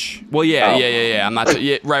match? Well, yeah. I'm not.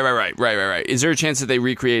 Right. Is there a chance that they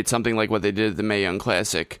recreate something like what they did at the Mae Young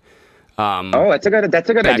Classic? That's a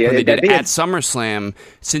good idea. When they did at SummerSlam,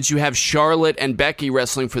 since you have Charlotte and Becky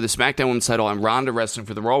wrestling for the SmackDown Women's title and Ronda wrestling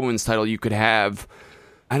for the Raw Women's title, you could have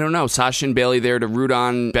I don't know, Sasha and Bayley there to root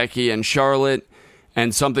on Becky and Charlotte,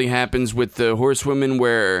 and something happens with the horsewomen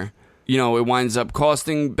where, you know, it winds up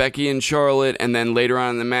costing Becky and Charlotte, and then later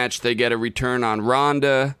on in the match they get a return on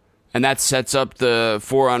Ronda, and that sets up the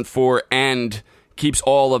 4-on-4 and keeps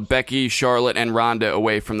all of Becky, Charlotte, and Ronda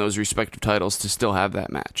away from those respective titles to still have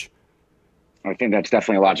that match. I think that's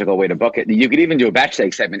definitely a logical way to book it. You could even do a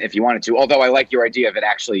backstage segment if you wanted to, although I like your idea of it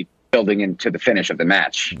actually building into the finish of the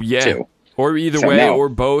match, too. Or either way, or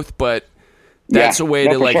both, but that's a way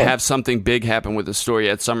to like have something big happen with the story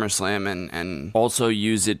at SummerSlam and also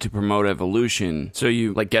use it to promote Evolution so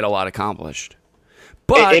you like get a lot accomplished.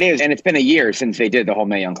 But it is, and it's been a year since they did the whole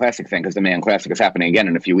Mae Young Classic thing because the Mae Young Classic is happening again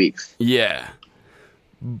in a few weeks. Yeah.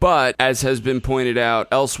 But, as has been pointed out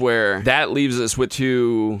elsewhere, that leaves us with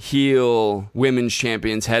 2 heel women's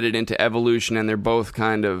champions headed into Evolution, and they're both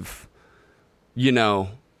kind of, you know,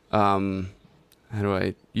 how do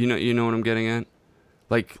I, you know what I'm getting at?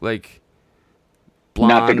 Like blonde,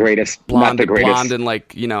 not the greatest, blonde and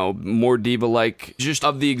like, you know, more diva-like, just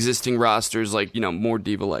of the existing rosters, like, you know, more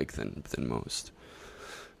diva-like than most.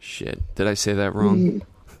 Shit, did I say that wrong?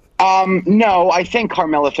 No, I think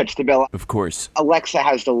Carmella fits the bill. Of course. Alexa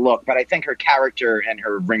has the look, but I think her character and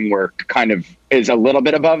her ring work kind of is a little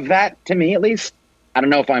bit above that, to me at least. I don't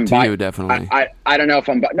know if I'm to you, definitely. I don't know if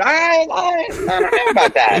I'm I don't know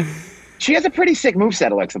about that. She has a pretty sick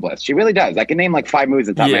moveset, Alexa Bliss. She really does. I can name like 5 moves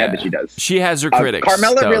at the top of my head that she does. She has her critics.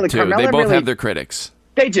 Carmella really, too. Carmella they both really, have their critics.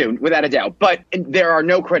 They do, without a doubt. But there are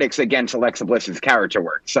no critics against Alexa Bliss's character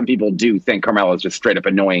work. Some people do think Carmella is just straight up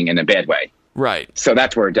annoying in a bad way. Right. So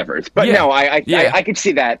that's where it differs. But no, I could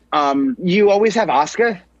see that. You always have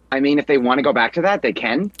Asuka. I mean, if they want to go back to that, they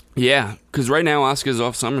can. Yeah, because right now Asuka's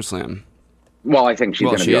off SummerSlam. Well, I think she's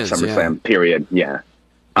going to be off SummerSlam, period. Yeah.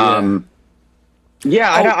 I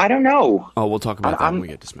don't know. Oh, we'll talk about that when we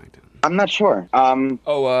get to SmackDown. I'm not sure.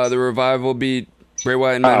 The Revival beat Bray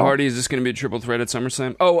Wyatt and Matt Hardy. Is this going to be a triple threat at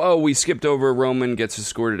SummerSlam? We skipped over Roman gets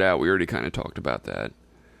escorted out. We already kind of talked about that.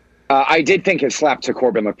 I did think his slap to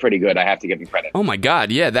Corbin looked pretty good. I have to give him credit. Oh, my God.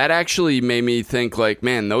 Yeah, that actually made me think, like,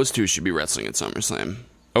 man, those two should be wrestling at SummerSlam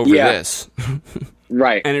over this.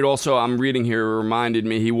 Right. And it also, I'm reading here, reminded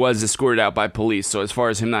me he was escorted out by police. So as far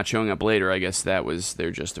as him not showing up later, I guess that was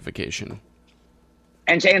their justification.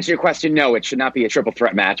 And to answer your question, no, it should not be a triple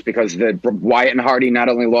threat match because the Wyatt and Hardy not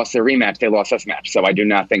only lost their rematch, they lost this match. So I do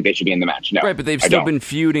not think they should be in the match. No, right, but they've still been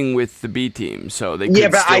feuding with the B team, so they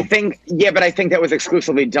could I think that was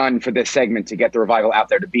exclusively done for this segment to get the Revival out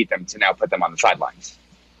there to beat them to now put them on the sidelines.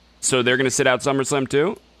 So they're going to sit out SummerSlam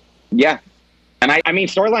too? Yeah, and I mean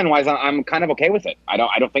storyline wise, I'm kind of okay with it. I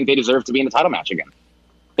don't think they deserve to be in the title match again.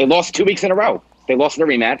 They lost 2 weeks in a row. They lost their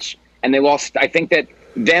rematch, and they lost. I think that.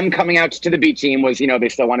 Them coming out to the B team was, they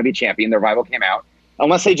still want to be champion. The Revival came out.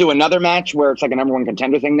 Unless they do another match where it's like a number one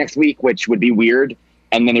contender thing next week, which would be weird,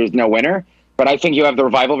 and then there's no winner. But I think you have the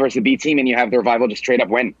Revival versus the B team, and you have the Revival just straight up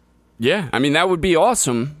win. Yeah, I mean, that would be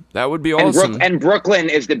awesome. That would be awesome. And Brooklyn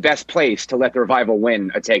is the best place to let the Revival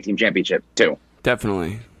win a tag team championship, too.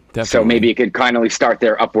 Definitely. So maybe it could kindly start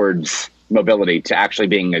their upwards mobility to actually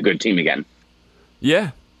being a good team again.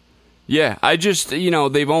 Yeah. Yeah, I just,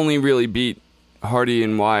 they've only really beat Hardy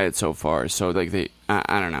and Wyatt so far, so like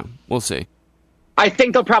I don't know. We'll see. I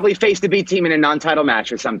think they'll probably face the B team in a non-title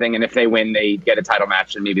match or something, and if they win, they get a title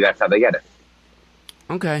match, and maybe that's how they get it.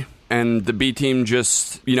 Okay. And the B team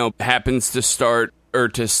just, happens to start or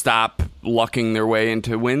to stop lucking their way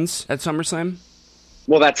into wins at SummerSlam?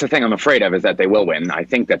 Well, that's the thing I'm afraid of, is that they will win. I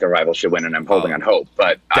think that the Revival should win, and I'm holding on hope,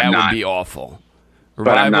 but that I'm not. Would be awful.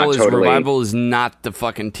 Revival is not the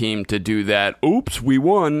fucking team to do that, oops, we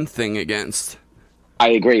won thing against. I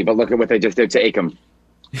agree, but look at what they just did to Akam.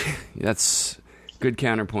 That's good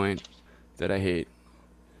counterpoint that I hate.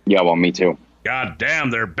 Yeah, well, me too. God damn,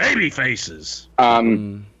 they're baby faces. Now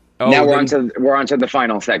we're on to the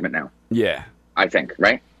final segment now. Yeah. I think,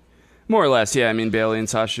 right? More or less, yeah. I mean, Bayley and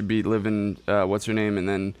Sasha beat what's her name, and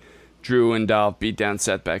then Drew and Dolph beat down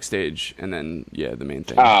Seth backstage, and then, the main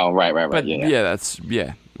thing. Oh, right. But,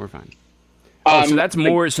 yeah, we're fine. So that's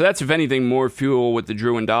more. So that's, if anything, more fuel with the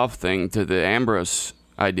Drew and Dolph thing to the Ambrose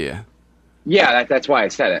idea. Yeah, that's why I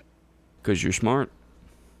said it. Because you're smart.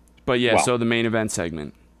 But so the main event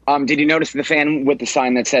segment. Did you notice the fan with the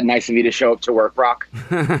sign that said "Nice of you to show up to work, Brock"?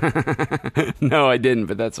 No, I didn't.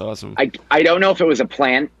 But that's awesome. I don't know if it was a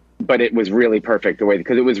plant, but it was really perfect the way,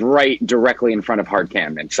 because it was right directly in front of hard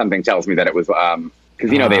cam, and something tells me that it was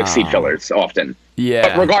because they have seat fillers often.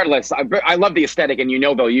 Yeah. But regardless, I love the aesthetic, and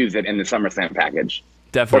they'll use it in the SummerSlam package.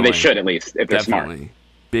 Definitely. Or they should, at least, if they're smart.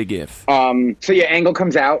 Big if. So yeah, Angle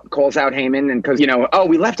comes out, calls out Heyman, and because,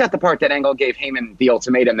 we left out the part that Angle gave Heyman the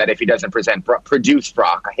ultimatum that if he doesn't produce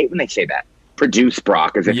Brock. I hate when they say that. Produce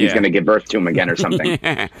Brock, as if he's going to give birth to him again or something.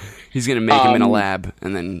 Yeah. He's going to make him in a lab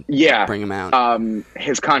and then bring him out.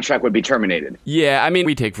 His contract would be terminated. Yeah, I mean,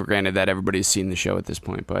 we take for granted that everybody's seen the show at this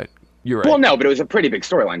point, but you're right. Well, no, but it was a pretty big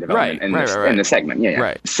storyline development in the segment. Yeah.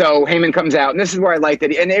 Right. So Heyman comes out, and this is where I liked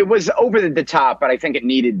it. And it was over the top, but I think it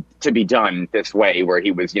needed to be done this way, where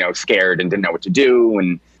he was, scared and didn't know what to do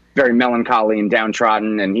and very melancholy and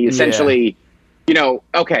downtrodden. And he essentially...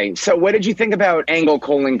 okay, so what did you think about Angle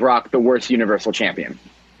calling Brock the worst Universal Champion?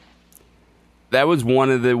 That was one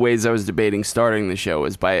of the ways I was debating starting the show,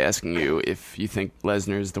 was by asking you if you think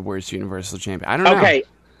Lesnar is the worst Universal Champion. I don't know. Okay,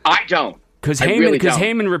 I don't. Because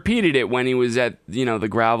Heyman repeated it when he was at, the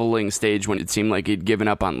groveling stage when it seemed like he'd given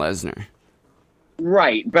up on Lesnar.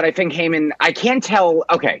 Right, but I think Heyman, I can't tell.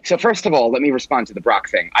 Okay, so first of all, let me respond to the Brock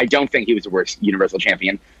thing. I don't think he was the worst Universal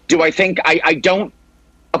Champion. Do I think, I don't.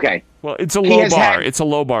 Okay. Well, it's a low bar. It's a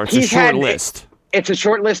low bar. It's a short list. It's a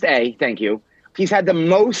short list, thank you. He's had the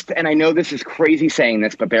most, and I know this is crazy saying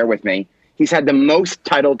this, but bear with me. He's had the most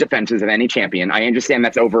title defenses of any champion. I understand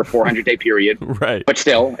that's over a 400-day period. Right. But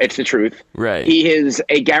still, it's the truth. Right. He is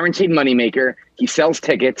a guaranteed moneymaker. He sells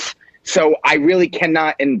tickets. So I really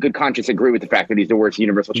cannot, in good conscience, agree with the fact that he's the worst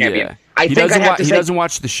Universal Champion. Yeah. He doesn't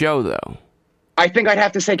watch the show, though. I think I'd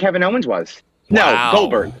have to say Kevin Owens was. Wow.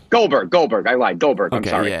 No, Goldberg. I lied. Goldberg. I'm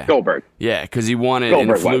sorry. Yeah. Goldberg. Yeah, because he won it in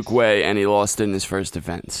a fluke way, and he lost it in his first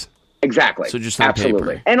defense. Exactly. So just on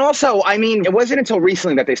absolutely. paper. And also, I mean, it wasn't until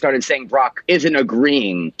recently that they started saying Brock isn't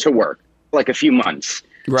agreeing to work, like a few months.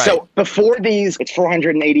 Right. So before these, it's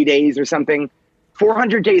 480 days or something.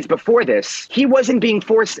 400 days before this, he wasn't being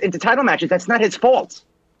forced into title matches. That's not his fault.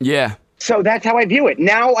 Yeah. So that's how I view it.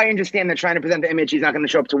 Now I understand that trying to present the image, he's not going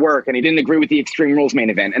to show up to work, and he didn't agree with the Extreme Rules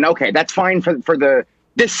main event. And okay, that's fine for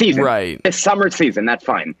this season. Right. This summer season, that's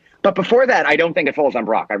fine. But before that, I don't think it falls on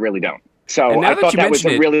Brock. I really don't. So I thought that was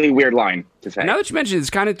a really weird line to say. Now that you mention it,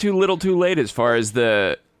 it's kind of too little too late as far as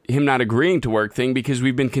him not agreeing to work thing, because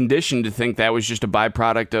we've been conditioned to think that was just a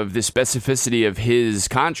byproduct of the specificity of his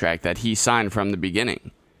contract that he signed from the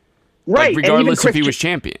beginning. Right. Like, regardless if he was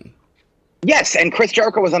champion. Yes, and Chris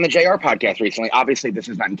Jericho was on the JR podcast recently. Obviously, this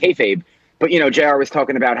is not in kayfabe, but, JR was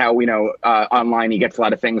talking about how, online he gets a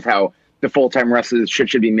lot of things, how the full-time wrestlers should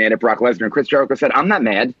be mad at Brock Lesnar. And Chris Jericho said, I'm not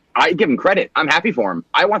mad. I give him credit. I'm happy for him.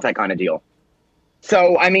 I want that kind of deal.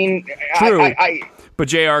 So, I mean... True. But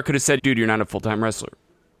JR could have said, dude, you're not a full-time wrestler.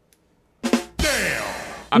 Damn.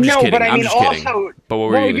 I'm just kidding. But I'm just kidding. But what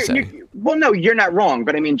were you going to say? Well, no, you're not wrong.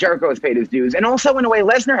 But, I mean, Jericho has paid his dues. And also, in a way,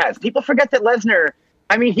 Lesnar has. People forget that Lesnar...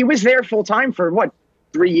 I mean, he was there full-time for,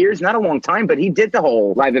 3 years? Not a long time, but he did the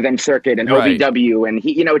whole live event circuit and OVW. And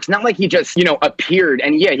he, it's not like he just, appeared.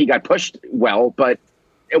 And yeah, he got pushed well, but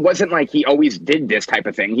it wasn't like he always did this type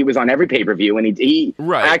of thing. He was on every pay-per-view, and he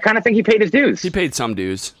I kind of think he paid his dues. He paid some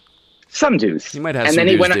dues. Some dues. He might have and some then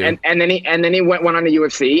he dues, went, and then he went on to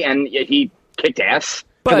UFC, and he kicked ass.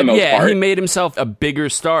 But for the most part. He made himself a bigger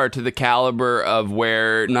star to the caliber of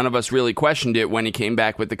where none of us really questioned it when he came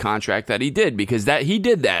back with the contract that he did, because he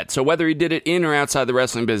did that. So whether he did it in or outside the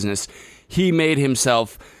wrestling business, he made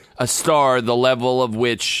himself a star, the level of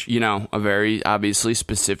which, a very obviously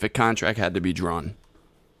specific contract had to be drawn.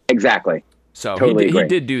 Exactly. So totally he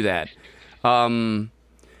did do that.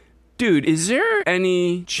 Dude, is there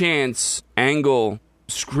any chance Angle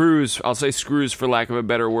screws, I'll say screws for lack of a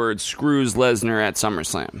better word, screws Lesnar at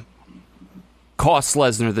SummerSlam? Costs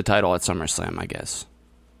Lesnar the title at SummerSlam, I guess.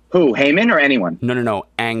 Who, Heyman or anyone? No,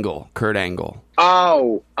 Angle, Kurt Angle.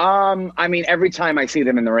 Oh, I mean, every time I see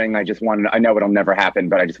them in the ring, I know it'll never happen,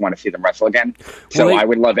 but I just want to see them wrestle again. So I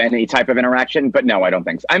would love any type of interaction, but no, I don't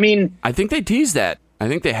think so. I mean... I think they teased that. I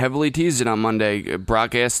think they heavily teased it on Monday.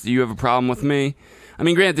 Brock asked, do you have a problem with me? I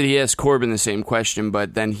mean, granted, he asked Corbin the same question,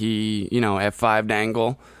 but then he, F5'd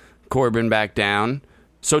Angle, Corbin back down.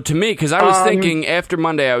 So to me, because I was thinking, after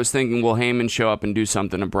Monday, I was thinking, will Heyman show up and do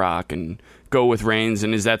something to Brock and go with Reigns,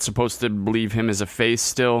 and is that supposed to leave him as a face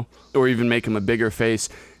still, or even make him a bigger face?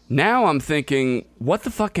 Now I'm thinking, what the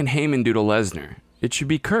fuck can Heyman do to Lesnar? It should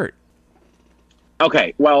be Kurt.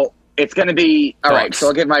 Okay, well... It's going to be all right. So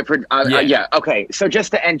I'll give my okay. So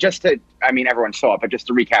I mean, everyone saw it, but just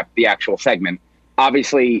to recap the actual segment.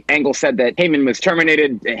 Obviously, Angle said that Heyman was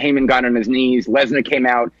terminated. Heyman got on his knees. Lesnar came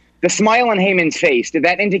out. The smile on Heyman's face, did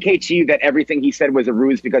that indicate to you that everything he said was a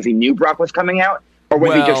ruse because he knew Brock was coming out, or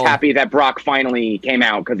was he just happy that Brock finally came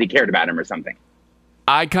out because he cared about him or something?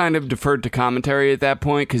 I kind of deferred to commentary at that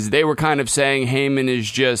point because they were kind of saying Heyman is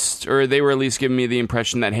just, or they were at least giving me the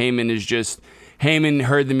impression that Heyman is just Heyman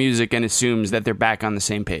heard the music and assumes that they're back on the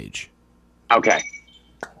same page. Okay.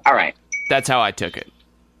 All right. That's how I took it.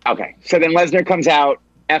 Okay. So then Lesnar comes out,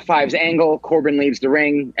 F5's angle, Corbin leaves the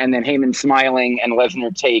ring, and then Heyman's smiling, and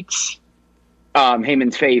Lesnar takes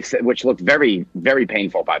Heyman's face, which looked very, very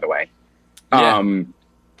painful, by the way. Yeah.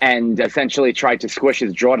 And essentially tried to squish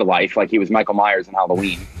his jaw to life like he was Michael Myers in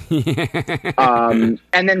Halloween. And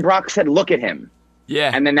then Brock said, look at him.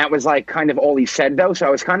 Yeah. And then that was like kind of all he said, though. So I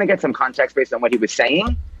was kind of get some context based on what he was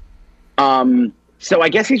saying. So I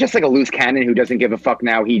guess he's just like a loose cannon who doesn't give a fuck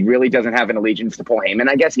now. He really doesn't have an allegiance to Paul Heyman,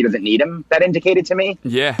 I guess. He doesn't need him. That indicated to me.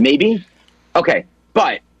 Yeah. Maybe. Okay.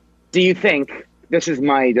 But do you think I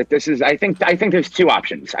think there's two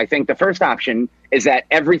options. I think the first option is that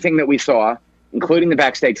everything that we saw, including the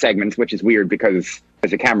backstage segments, which is weird because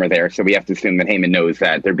there's a camera there, so we have to assume that Heyman knows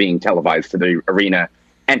that they're being televised to the arena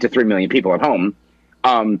and to 3 million people at home.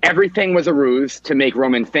 Everything was a ruse to make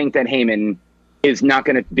Roman think that Heyman is not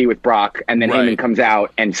going to be with Brock, and then Heyman comes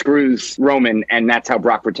out and screws Roman, and that's how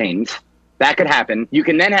Brock retains. That could happen. You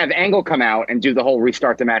can then have Angle come out and do the whole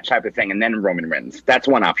restart the match type of thing, and then Roman wins. That's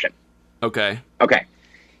one option. Okay.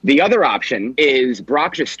 The other option is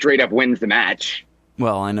Brock just straight up wins the match.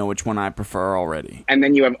 Well, I know which one I prefer already. And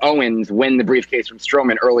then you have Owens win the briefcase from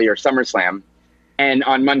Strowman earlier SummerSlam. And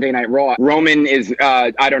on Monday Night Raw, Roman is,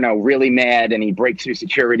 really mad, and he breaks through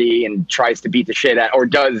security and tries to beat the shit out, or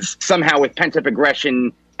does somehow with pent-up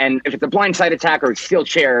aggression. And if it's a blindside attack or a steel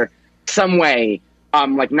chair, some way,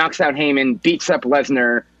 knocks out Heyman, beats up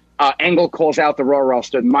Lesnar, Angle calls out the Raw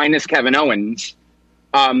roster minus Kevin Owens,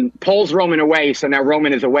 pulls Roman away, so now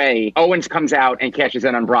Roman is away. Owens comes out and cashes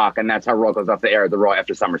in on Brock, and that's how Raw goes off the air, the Raw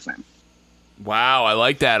after SummerSlam. Wow, I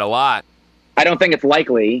like that a lot. I don't think it's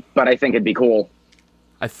likely, but I think it'd be cool.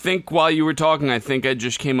 I think while you were talking, I think I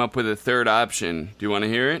just came up with a third option. Do you want to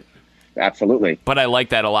hear it? Absolutely. But I like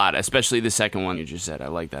that a lot, especially the second one you just said. I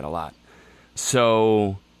like that a lot.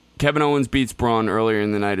 So Kevin Owens beats Braun earlier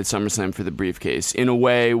in the night at SummerSlam for the briefcase in a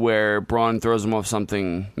way where Braun throws him off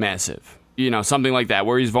something massive. Something like that,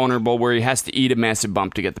 where he's vulnerable, where he has to eat a massive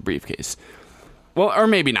bump to get the briefcase. Well, or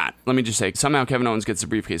maybe not. Let me just say, somehow Kevin Owens gets the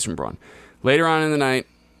briefcase from Braun. Later on in the night,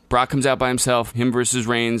 Brock comes out by himself, him versus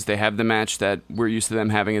Reigns. They have the match that we're used to them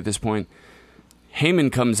having at this point.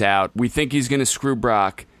 Heyman comes out. We think he's going to screw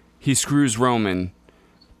Brock. He screws Roman.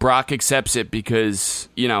 Brock accepts it because,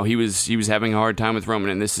 he was having a hard time with Roman,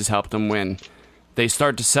 and this has helped him win. They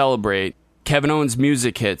start to celebrate. Kevin Owens'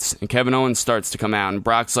 music hits, and Kevin Owens starts to come out, and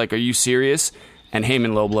Brock's like, are you serious? And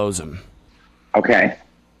Heyman low blows him. Okay.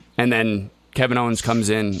 And then Kevin Owens comes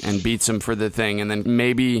in and beats him for the thing, and then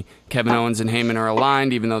maybe Kevin Owens and Heyman are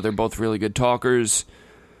aligned, even though they're both really good talkers.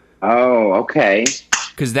 Oh, okay.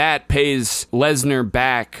 Because that pays Lesnar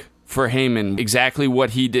back for Heyman. Exactly what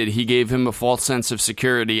he did. He gave him a false sense of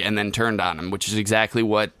security and then turned on him, which is exactly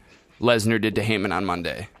what Lesnar did to Heyman on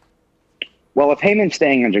Monday. Well, if Heyman's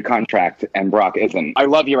staying under contract and Brock isn't, I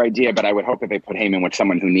love your idea, but I would hope that they put Heyman with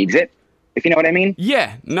someone who needs it. If you know what I mean?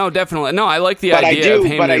 Yeah, no, definitely. No, I like the idea of Heyman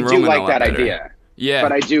and Roman. But I do like that idea. Yeah.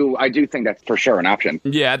 But I do think that's for sure an option.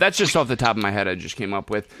 Yeah, that's just off the top of my head I just came up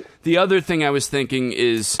with. The other thing I was thinking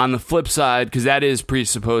is, on the flip side, because that is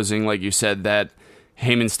presupposing, like you said, that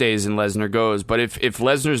Heyman stays and Lesnar goes. But if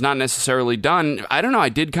Lesnar's not necessarily done, I don't know, I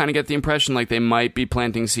did kind of get the impression like they might be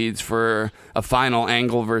planting seeds for a final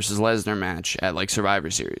Angle versus Lesnar match at Survivor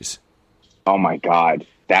Series. Oh my God.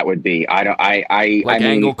 That would be,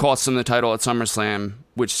 Angle costs him the title at SummerSlam,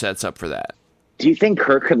 which sets up for that. Do you think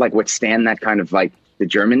Kirk could withstand that kind of the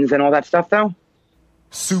Germans and all that stuff though?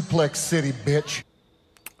 Suplex City, bitch.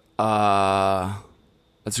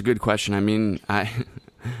 That's a good question. I mean, I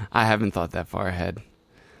haven't thought that far ahead.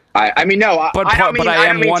 I am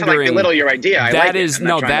wondering to belittle your idea. That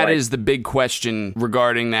is the big question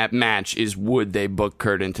regarding that match is would they book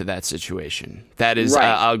Kurt into that situation? That is, right.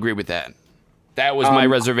 I'll agree with that. That was my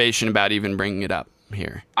reservation about even bringing it up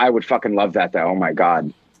here. I would fucking love that, though. Oh, my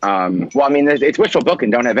God. It's wishful booking.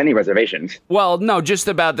 Don't have any reservations. Well, no, just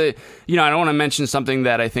about I don't want to mention something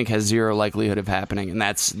that I think has zero likelihood of happening, and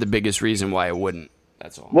that's the biggest reason why it wouldn't.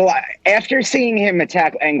 That's all. Well, after seeing him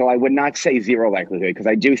attack Angle, I would not say zero likelihood, because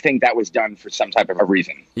I do think that was done for some type of a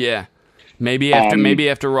reason. Yeah. Maybe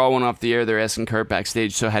after Raw went off the air, they're asking Kurt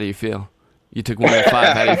backstage, so how do you feel? You took 1 out of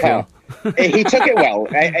 5. How do you feel? He took it well.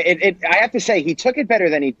 I have to say, he took it better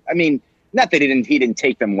than not that he didn't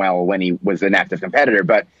take them well when he was an active competitor,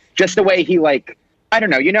 but just the way he I don't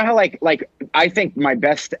know. You know how like I think my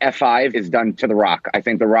best F5 is done to The Rock. I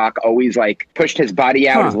think The Rock always like pushed his body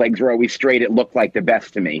out. His legs were always straight. It looked like the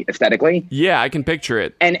best to me aesthetically. Yeah, I can picture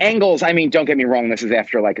it. And Angle's, I mean, don't get me wrong. This is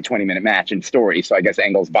after like a 20-minute match and story. So I guess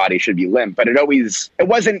Angle's body should be limp, but it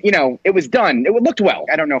wasn't, you know, it was done. It looked well.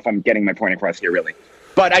 I don't know if I'm getting my point across here really.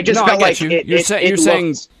 But I just felt like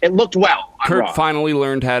it looked well. Kurt finally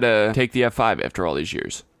learned how to take the F5 after all these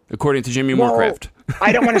years, according to Jimmy Moorcraft.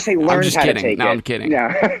 I don't want to say learned how to take it. No, I'm kidding.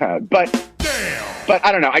 Yeah. But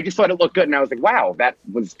I don't know. I just thought it looked good, and I was like, wow, that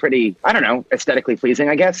was pretty, I don't know, aesthetically pleasing,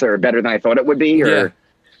 I guess, or better than I thought it would be, or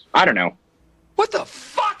I don't know. What the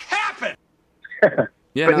fuck happened?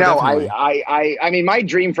 Yeah, but no, I mean, my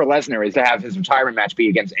dream for Lesnar is to have his retirement match be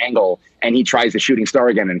against Angle, and he tries the shooting star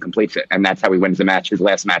again and completes it, and that's how he wins the match, his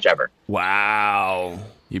last match ever. Wow.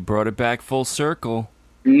 You brought it back full circle.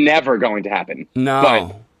 Never going to happen.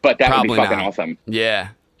 No. But that would be fucking awesome. Yeah.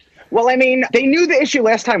 Well, I mean, they knew the issue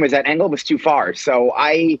last time was that Angle was too far, so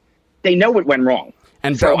they know what went wrong.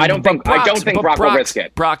 And so I don't think Brock will risk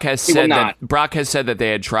it. Brock has said that they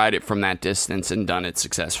had tried it from that distance and done it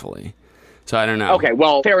successfully. So I don't know. Okay,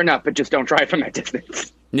 well, fair enough, but just don't try it from that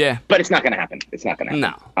distance. Yeah. But it's not going to happen. It's not going to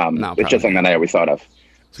happen. No. It's just something that I always thought of.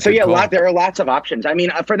 So yeah, there are lots of options. I mean,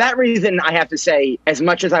 for that reason, I have to say, as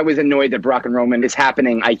much as I was annoyed that Brock and Roman is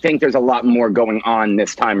happening, I think there's a lot more going on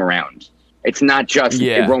this time around. It's not just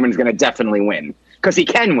Roman's going to definitely win, because he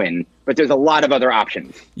can win, but there's a lot of other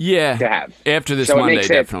options to have. After this Monday,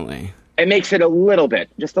 definitely. It makes it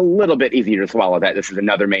just a little bit easier to swallow that this is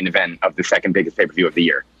another main event of the second biggest pay-per-view of the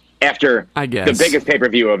year. After the biggest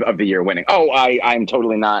pay-per-view of the year winning. Oh, I'm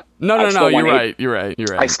totally not. No, you're right.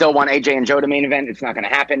 I still want AJ and Joe to main event. It's not going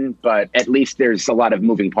to happen, but at least there's a lot of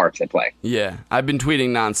moving parts at play. Yeah, I've been tweeting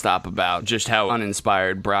nonstop about just how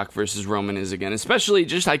uninspired Brock versus Roman is again. Especially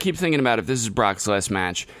I keep thinking about if this is Brock's last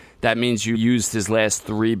match, that means you used his last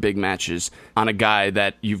 3 big matches on a guy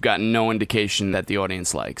that you've got no indication that the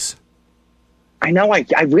audience likes. I know. I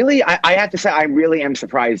have to say, I really am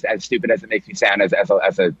surprised, as stupid as it makes me sound, as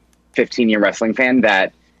a 15-year wrestling fan,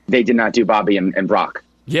 that they did not do Bobby and Brock.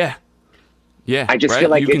 Yeah. I just feel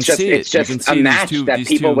like it's just a match that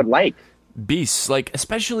people would like. Beasts, like,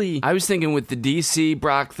 especially, I was thinking with the DC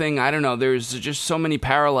Brock thing, I don't know, there's just so many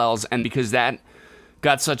parallels, and because that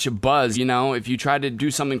got such a buzz, you know, if you try to do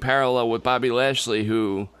something parallel with Bobby Lashley,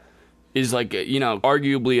 who is like, you know,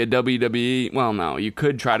 arguably a WWE, well, no, you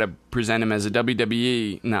could try to present him as a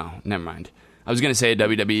WWE, no, never mind. I was going to say a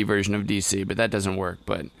WWE version of DC, but that doesn't work,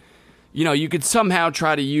 but you know, you could somehow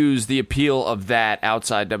try to use the appeal of that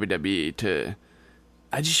outside WWE to...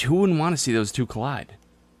 who wouldn't want to see those two collide?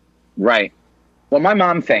 Right. Well, my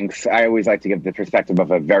mom thinks, I always like to give the perspective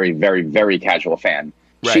of a very, very, very casual fan.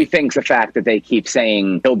 Right. She thinks the fact that they keep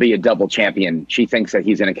saying he'll be a double champion, she thinks that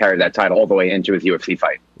he's going to carry that title all the way into his UFC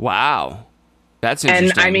fight. Wow. That's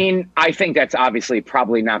interesting. And I mean, I think that's obviously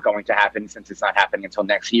probably not going to happen since it's not happening until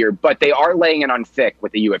next year, but they are laying it on thick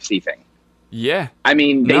with the UFC thing. Yeah. I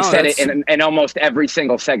mean, they said it in almost every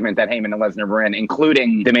single segment that Heyman and Lesnar were in,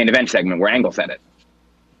 including the main event segment where Angle said it.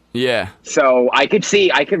 Yeah. So I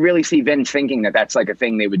could really see Vince thinking that that's like a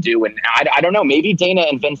thing they would do. And I don't know, maybe Dana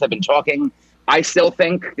and Vince have been talking. I still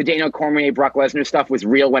think the Daniel Cormier, Brock Lesnar stuff was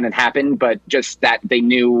real when it happened, but just that they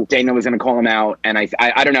knew Dana was going to call him out. And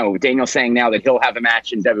I don't know, Daniel's saying now that he'll have a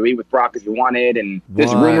match in WWE with Brock if he wanted. And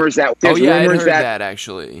there's rumors that... I heard that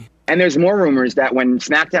actually. And there's more rumors that when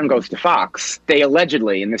SmackDown goes to Fox, they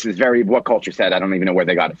allegedly, and this is very what Culture said, I don't even know where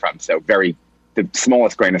they got it from, so very the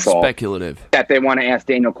smallest grain of salt. Speculative. That they want to ask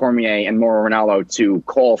Daniel Cormier and Mauro Ranallo to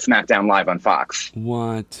call SmackDown Live on Fox.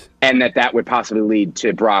 What? And that would possibly lead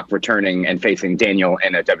to Brock returning and facing Daniel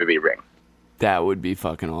in a WWE ring. That would be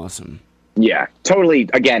fucking awesome. Yeah, totally.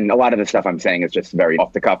 Again, a lot of the stuff I'm saying is just very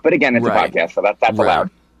off the cuff. But again, it's a podcast, so that's allowed.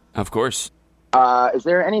 Of course. Is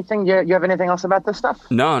there anything, you have anything else about this stuff?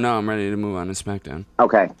 No, I'm ready to move on to SmackDown.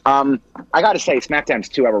 Okay. I got to say, SmackDown's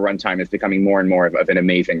 2-hour runtime is becoming more and more of an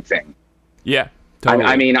amazing thing. Yeah, totally.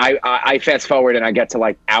 I mean, I fast forward and I get to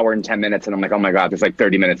like hour and 10 minutes and I'm like, oh my God, there's like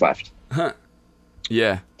 30 minutes left. Huh.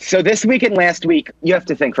 Yeah. So this week and last week, you have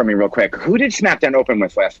to think for me real quick. Who did SmackDown open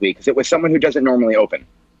with last week? Because it was someone who doesn't normally open.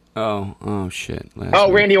 Oh shit. Week.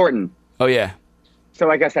 Randy Orton. Oh, yeah. So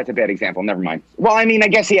I guess that's a bad example. Never mind. Well, I mean, I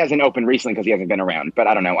guess he hasn't opened recently because he hasn't been around. But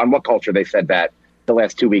I don't know. On what culture they said that the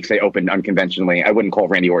last 2 weeks they opened unconventionally. I wouldn't call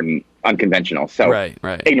Randy Orton unconventional. So right.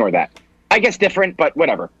 Ignore that. I guess different, but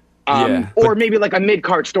whatever. Or maybe like a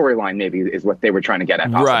mid-card storyline maybe is what they were trying to get at.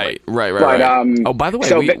 Possibly. Right. But, by the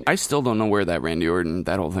way, I still don't know where that Randy Orton,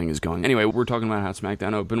 that whole thing is going. Anyway, we're talking about how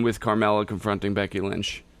SmackDown opened with Carmella confronting Becky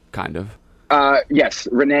Lynch. Kind of. Yes,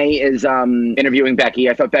 Renee is interviewing Becky.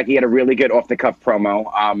 I thought Becky had a really good off-the-cuff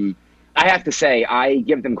promo. I have to say, I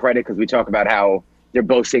give them credit because we talk about how they're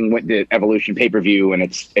boasting with the Evolution pay-per-view, and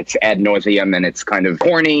it's ad nauseum, and it's kind of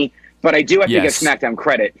corny. But I do have to give SmackDown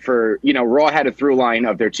credit for, Raw had a through line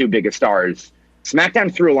of their two biggest stars.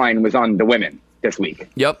 SmackDown through line was on the women this week.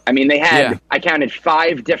 Yep. I mean, they had, I counted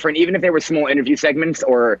 5 different, even if they were small interview segments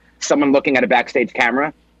or someone looking at a backstage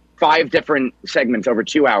camera, 5 different segments over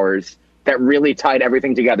 2 hours that really tied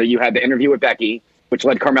everything together. You had the interview with Becky, which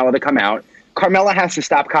led Carmella to come out. Carmella has to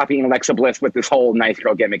stop copying Alexa Bliss with this whole nice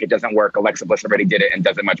girl gimmick. It doesn't work. Alexa Bliss already did it and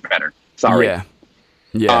does it much better. Sorry.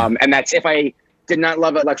 Yeah. And that's, if I did not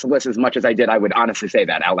love Alexa Bliss as much as I did, I would honestly say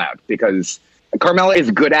that out loud, because Carmella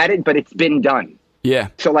is good at it, but it's been done. Yeah.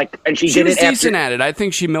 So, and she did was it after. decent at it. I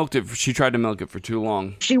think she milked it. She tried to milk it for too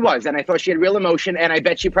long. She was, and I thought she had real emotion, and I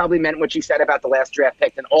bet she probably meant what she said about the last draft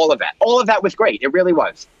pick and all of that. All of that was great. It really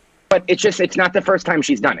was. But it's not the first time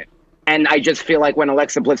she's done it. And I just feel like when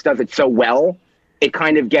Alexa Bliss does it so well, it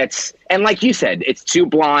kind of gets, and like you said, it's too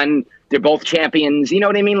blonde. They're both champions. You know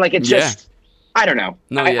what I mean? Like, it's just, I don't know.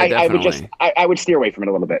 No, definitely. I would steer away from it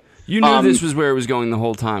a little bit. You knew this was where it was going the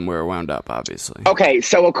whole time, where it wound up, obviously. Okay,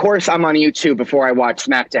 so of course I'm on YouTube before I watched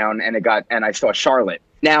SmackDown, and I saw Charlotte.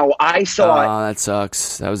 Now I saw. Oh, that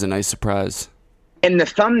sucks. That was a nice surprise. In the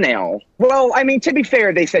thumbnail, well, I mean, to be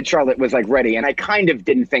fair, they said Charlotte was ready, and I kind of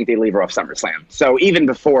didn't think they'd leave her off SummerSlam. So even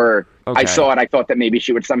before I saw it, I thought that maybe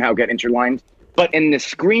she would somehow get interlined. But in the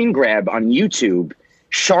screen grab on YouTube,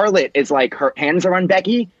 Charlotte is her hands are on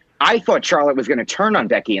Becky. I thought Charlotte was going to turn on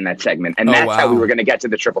Becky in that segment, and that's how we were going to get to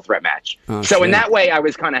the triple threat match. So in that way, I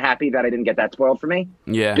was kind of happy that I didn't get that spoiled for me.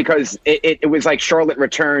 Yeah. Because it was like Charlotte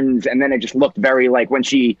returns, and then it just looked very when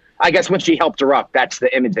she helped her up, that's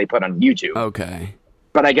the image they put on YouTube. Okay.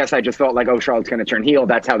 But I guess I just thought Charlotte's going to turn heel.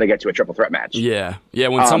 That's how they get to a triple threat match. Yeah. Yeah,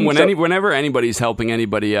 whenever anybody's helping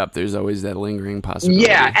anybody up, there's always that lingering possibility.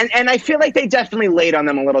 Yeah, and I feel like they definitely laid on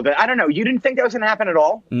them a little bit. I don't know. You didn't think that was going to happen at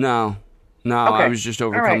all? No, okay. I was just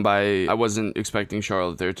overcome by, I wasn't expecting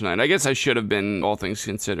Charlotte there tonight. I guess I should have been, all things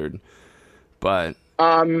considered. But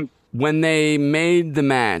when they made the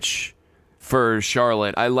match for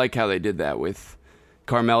Charlotte, I like how they did that with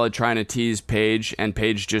Carmella trying to tease Paige, and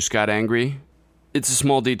Paige just got angry. It's a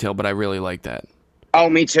small detail, but I really like that. Oh,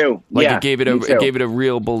 me too. It gave it a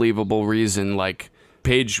real believable reason.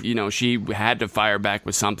 Paige, she had to fire back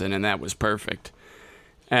with something, and that was perfect.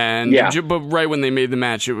 And but right when they made the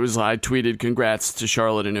match, it was I tweeted congrats to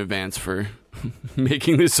Charlotte in advance for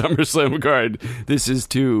making the SummerSlam card. This is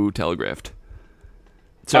too telegraphed.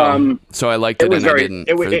 So I liked it, and I didn't.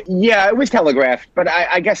 It was telegraphed, but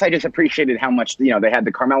I guess I just appreciated how much they had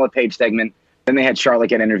the Carmella Paige segment. Then they had Charlotte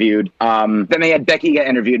get interviewed. Then they had Becky get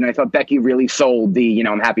interviewed, and I thought Becky really sold the,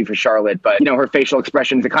 I'm happy for Charlotte. But, her facial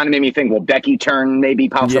expressions, it kind of made me think, will Becky turn maybe,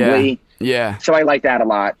 possibly? Yeah. So I like that a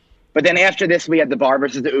lot. But then after this, we had the Bar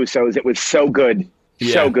versus the Usos. It was so good.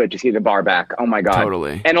 Yeah. So good to see the Bar back. Oh, my God.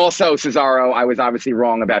 Totally. And also Cesaro, I was obviously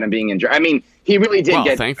wrong about him being injured. I mean, he really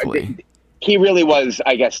did thankfully. He really was,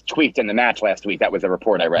 I guess, tweaked in the match last week. That was a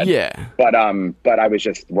report I read. Yeah. But I was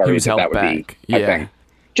just worried that would be a thing.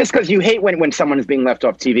 Just because you hate when someone is being left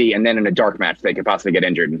off TV and then in a dark match they could possibly get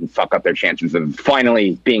injured and fuck up their chances of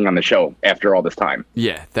finally being on the show after all this time.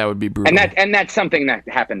 Yeah, that would be brutal. And that's something that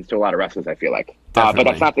happens to a lot of wrestlers, I feel like. But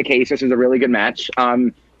that's not the case. This is a really good match.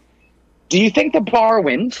 Do you think the Bar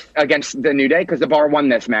wins against the New Day? Because the Bar won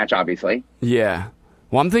this match, obviously. Yeah.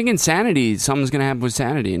 Well, I'm thinking Sanity. Something's going to happen with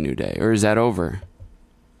Sanity in New Day. Or is that over?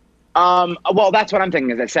 Well, that's what I'm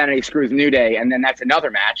thinking, is that Sanity screws New Day, and then that's another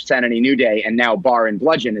match, Sanity, New Day, and now Bar and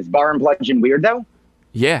Bludgeon. Is Bar and Bludgeon weird, though?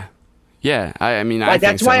 Yeah. Yeah, I mean, I think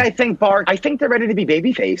that's why I think Bar, I think they're ready to be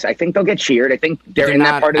babyface. I think they'll get cheered. I think they're in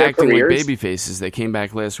that part of their careers. They're not acting like babyfaces. They came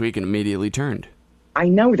back last week and immediately turned. I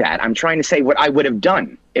know that. I'm trying to say what I would have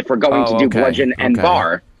done if we're going to do Bludgeon and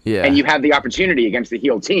Bar, and you have the opportunity against the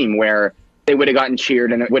heel team where they would have gotten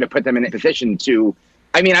cheered and it would have put them in a position to,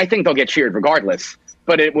 I mean, I think they'll get cheered regardless.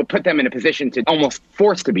 But it would put them in a position to almost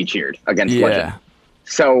force to be cheered against Bludgeon.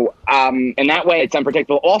 So, in that way, it's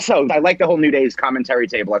unpredictable. Also, I like the whole New Day's commentary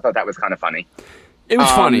table. I thought that was kind of funny. It was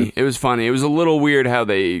funny. It was funny. It was a little weird how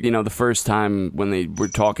they, the first time when they were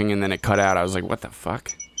talking and then it cut out, I was like, what the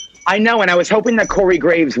fuck? I know, and I was hoping that Corey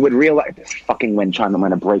Graves would realize this fucking wind chime. I'm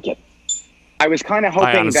going to break it. I was kind of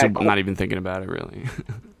hoping I'm not even thinking about it, really.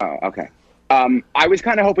 Oh, okay. I was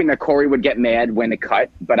kind of hoping that Corey would get mad when it cut,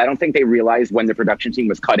 but I don't think they realized when the production team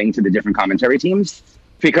was cutting to the different commentary teams.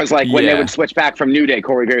 Because, when they would switch back from New Day,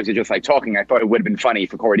 Corey Graves was just, talking. I thought it would have been funny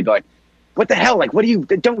for Corey to be like, what the hell? What do you...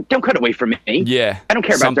 Don't cut away from me. Yeah. I don't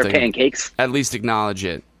care about their pancakes. At least acknowledge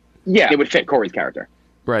it. Yeah, it would fit Corey's character.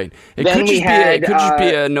 Right. It Then could we just had,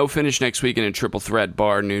 be a no finish next week in a triple threat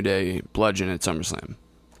bar New Day Bludgeon at SummerSlam,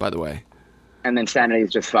 by the way. And then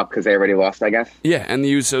Sanity's just fucked because they already lost, I guess. Yeah, and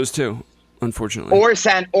the Usos too, unfortunately.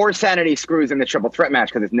 Or Sanity screws in the triple threat match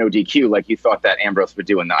because it's no DQ, like you thought that Ambrose would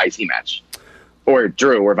do in the IC match, or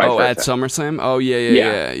Drew, or vice versa. At SummerSlam. Oh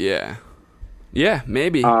yeah. Yeah,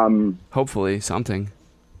 maybe. Hopefully something.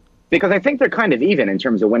 Because I think they're kind of even in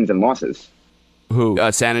terms of wins and losses. Who?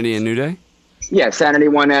 Sanity and New Day. Yeah, Sanity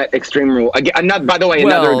won at Extreme Rule. Again, by the way,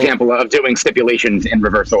 another example of doing stipulations in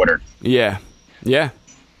reverse order. Yeah.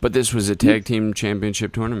 But this was a tag team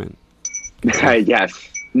championship tournament. Yes.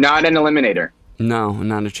 Not an eliminator. No,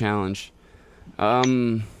 not a challenge. Not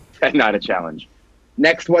a challenge.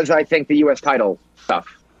 Next was, I think, the U.S. title stuff.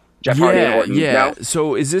 Jeff Hardy and Orton. Yeah. No?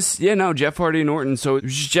 So is this... Yeah, no, Jeff Hardy and Orton. So it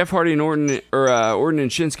was just Jeff Hardy and Orton, or Orton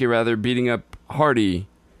and Shinsuke, rather, beating up Hardy.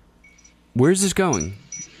 Where's this going?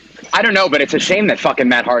 I don't know, but it's a shame that fucking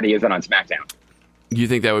Matt Hardy isn't on SmackDown. Do you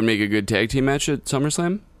think that would make a good tag team match at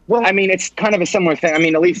SummerSlam? Well, I mean, it's kind of a similar thing. I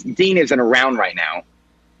mean, at least Dean isn't around right now.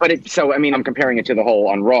 But I'm comparing it to the whole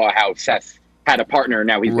on Raw, how Seth had a partner,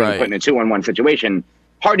 now he's being put in a 2-on-1 situation.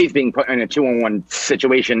 Hardy's being put in a 2-on-1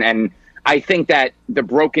 situation, and I think that the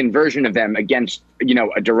broken version of them against,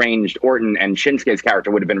 a deranged Orton and Shinsuke's character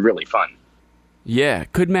would have been really fun. Yeah.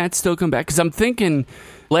 Could Matt still come back? Because I'm thinking...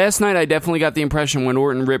 Last night, I definitely got the impression when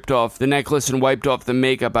Orton ripped off the necklace and wiped off the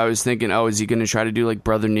makeup, I was thinking, is he going to try to do like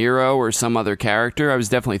Brother Nero or some other character? I was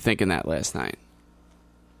definitely thinking that last night.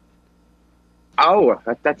 Oh,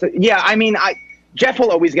 Jeff will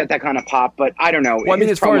always get that kind of pop, but I don't know. Well, I mean,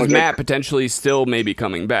 as far as Matt potentially still maybe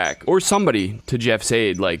coming back, or somebody to Jeff's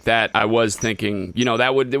aid like that, I was thinking,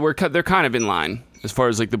 they're kind of in line as far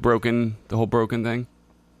as like the whole broken thing.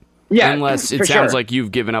 Yeah, unless it sounds like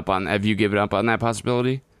you've given up on. Have you given up on that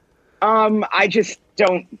possibility? I just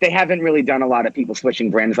don't. They haven't really done a lot of people switching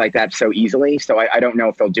brands like that so easily. So I don't know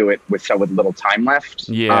if they'll do it with little time left.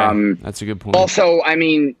 Yeah, that's a good point. Also, I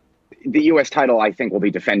mean, the U.S. title I think will be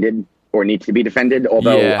defended or needs to be defended.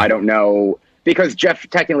 Although I don't know because Jeff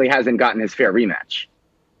technically hasn't gotten his fair rematch.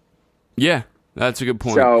 Yeah. That's a good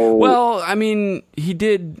point. So, well, I mean, he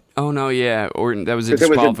did. Oh no, yeah, Orton. That was a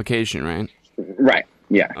disqualification, right? Right.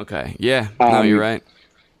 Yeah. Okay. Yeah. No, you're right.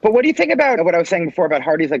 But what do you think about what I was saying before about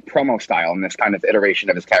Hardy's like promo style and this kind of iteration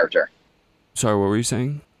of his character? Sorry, what were you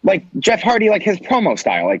saying? Like Jeff Hardy, like his promo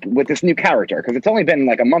style, like with this new character, because it's only been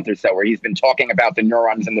like a month or so where he's been talking about the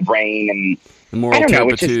neurons in the brain and the moral I don't know,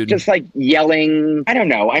 turpitude. it's just like yelling. I don't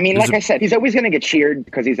know. I mean, I said, he's always going to get cheered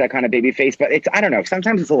because he's that kind of baby face, but I don't know.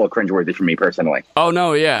 Sometimes it's a little cringeworthy for me personally. Oh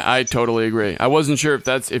no, yeah, I totally agree. I wasn't sure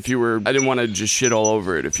if you were. I didn't want to just shit all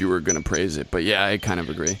over it if you were going to praise it, but yeah, I kind of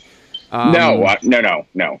agree. No.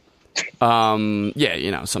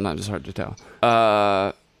 Yeah, sometimes it's hard to tell.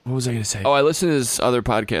 What was I going to say? Oh, I listened to this other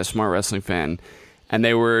podcast, Smart Wrestling Fan, and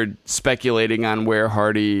they were speculating on where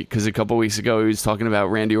Hardy, because a couple weeks ago he was talking about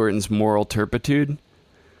Randy Orton's moral turpitude.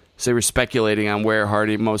 So they were speculating on where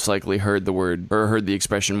Hardy most likely heard the word, or heard the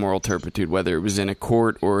expression moral turpitude, whether it was in a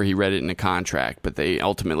court or he read it in a contract, but they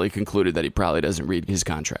ultimately concluded that he probably doesn't read his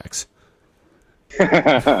contracts.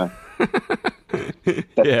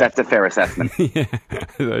 That's a fair assessment. Yeah,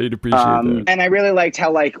 I'd appreciate that. And I really liked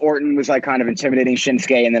how like Orton was like kind of intimidating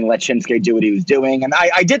Shinsuke and then let Shinsuke do what he was doing. And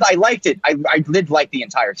I liked it. I did like the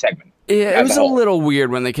entire segment. Yeah, it was a little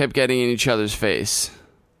weird when they kept getting in each other's face.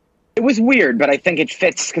 It was weird, but I think it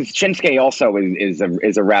fits because Shinsuke also is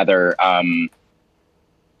a rather,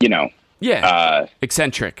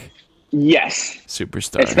 eccentric. Yes.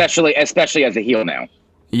 Superstar. Especially as a heel now.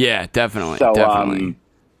 Yeah, definitely. So, definitely.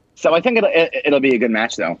 So I think it'll be a good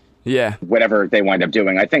match, though. Yeah. Whatever they wind up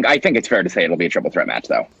doing, I think it's fair to say it'll be a triple threat match,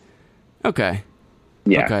 though. Okay.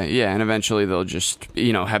 Yeah. Okay. Yeah, and eventually they'll just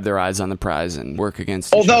have their eyes on the prize and work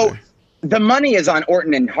against each other. Although the money is on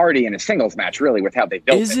Orton and Hardy in a singles match, really, with how they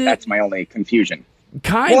built it. That's my only confusion.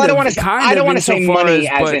 I don't want to say money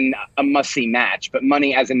as in a must-see match, but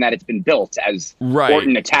money as in that it's been built as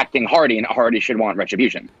Orton attacking Hardy, and Hardy should want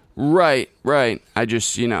retribution. Right. I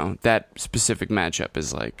just, that specific matchup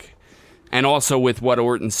is like... And also with what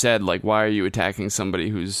Orton said, like, why are you attacking somebody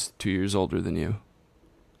who's 2 years older than you?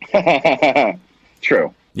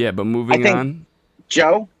 True. Yeah, but moving on.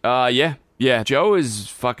 Joe? Yeah. Joe is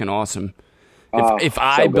fucking awesome. If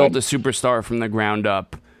I built a superstar from the ground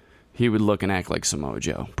up, he would look and act like Samoa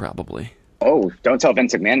Joe, probably. Oh, don't tell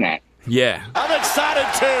Vince McMahon that. Yeah. I'm excited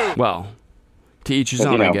too. Well, to each his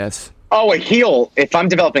own, I guess. Oh, a heel. If I'm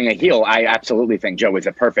developing a heel, I absolutely think Joe is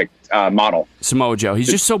a perfect model. Samoa Joe. He's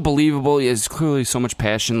just so believable. He has clearly so much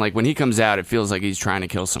passion. Like, when he comes out, it feels like he's trying to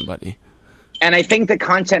kill somebody. And I think the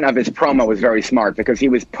content of his promo was very smart because he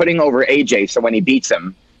was putting over AJ, so when he beats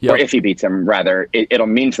him, or if he beats him, rather, it'll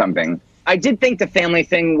mean something. I did think the family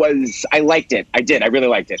thing I liked it. I did. I really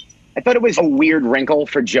liked it. I thought it was a weird wrinkle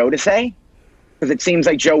for Joe to say, because it seems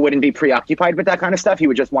like Joe wouldn't be preoccupied with that kind of stuff. He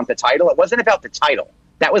would just want the title. It wasn't about the title.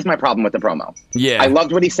 That was my problem with the promo. Yeah. I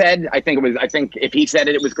loved what he said. I think if he said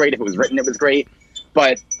it, it was great. If it was written, it was great.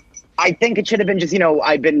 But I think it should have been just,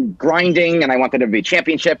 I've been grinding and I wanted it to be a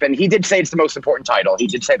championship. And he did say it's the most important title. He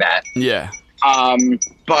did say that. Yeah.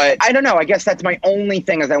 But I don't know. I guess that's my only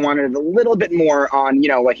thing is I wanted a little bit more on,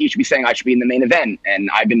 like he should be saying I should be in the main event.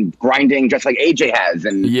 And I've been grinding just like AJ has.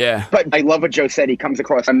 And yeah. But I love what Joe said. He comes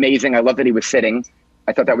across amazing. I love that he was sitting.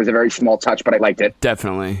 I thought that was a very small touch, but I liked it.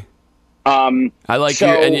 Definitely. I like you,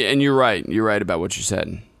 and you're right. You're right about what you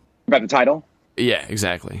said. About the title? Yeah,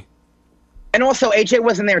 exactly. And also, AJ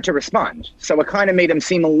wasn't there to respond. So it kind of made him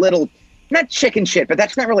seem a little, not chicken shit, but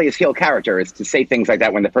that's not really his heel character, is to say things like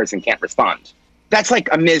that when the person can't respond. That's like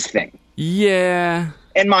a Miz thing. Yeah.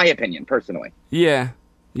 In my opinion, personally. Yeah.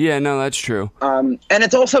 Yeah, no, that's true. And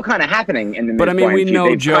it's also kind of happening in the Miz. But I mean, we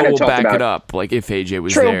know Joe will back it up, like if AJ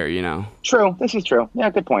was there, True. This is true. Yeah,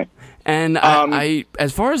 good point. And I,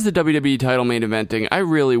 as far as the WWE title main eventing, I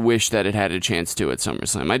really wish that it had a chance to at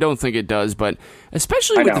SummerSlam. I don't think it does, but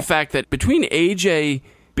especially with the fact that between AJ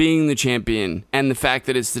being the champion and the fact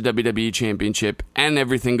that it's the WWE Championship and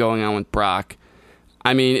everything going on with Brock,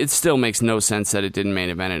 I mean, it still makes no sense that it didn't main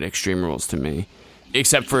event at Extreme Rules to me.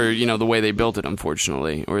 Except for, the way they built it,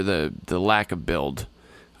 unfortunately, or the lack of build.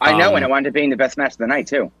 I know, and it wound up being the best match of the night,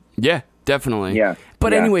 too. Yeah, definitely. Yeah.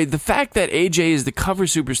 But anyway, the fact that AJ is the cover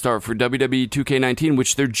superstar for WWE 2K19,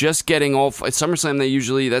 which they're just getting all... At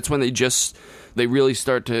SummerSlam, that's when they really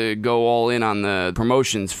start to go all in on the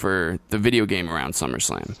promotions for the video game around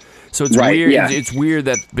SummerSlam. So it's weird. Yeah. It's weird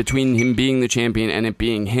that between him being the champion and it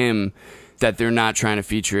being him, that they're not trying to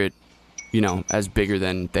feature it, as bigger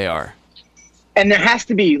than they are. And there has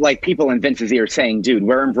to be, people in Vince's ear saying, dude,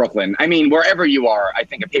 we're in Brooklyn. I mean, wherever you are, I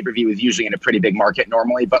think a pay-per-view is usually in a pretty big market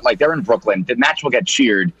normally, but, they're in Brooklyn. The match will get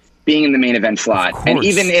cheered being in the main event slot. And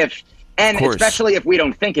even especially if we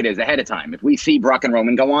don't think it is ahead of time. If we see Brock and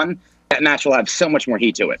Roman go on, that match will have so much more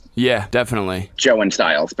heat to it. Yeah, definitely. Joe and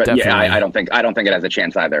Styles. But, definitely. I don't think it has a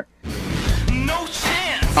chance either. No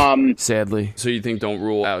chance! Sadly. So you think don't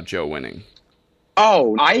rule out Joe winning?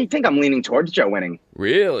 Oh, I think I'm leaning towards Joe winning.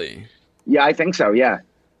 Really? Yeah, I think so, yeah.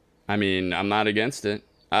 I mean, I'm not against it.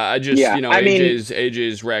 I just,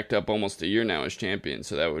 AJ's racked up almost a year now as champion,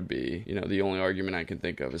 so that would be, the only argument I can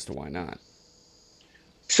think of as to why not.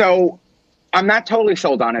 So, I'm not totally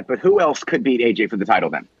sold on it, but who else could beat AJ for the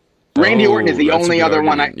title then? Randy Orton is the only other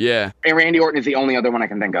one Randy Orton is the only other one I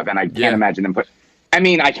can think of, and I can't imagine them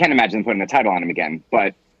I can't imagine them putting the title on him again,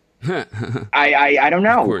 but I don't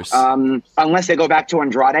know. Of course. Unless they go back to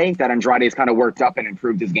Andrade, that Andrade's kind of worked up and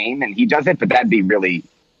improved his game, and he does it, but that'd be really,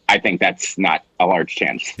 I think that's not a large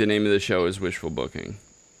chance. The name of the show is Wishful Booking.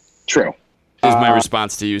 True. Is my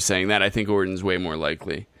response to you saying that. I think Orton's way more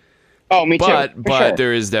likely. Oh, me too. But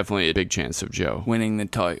there is definitely a big chance of Joe winning the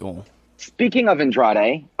title. Speaking of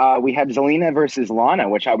Andrade, we had Zelina versus Lana,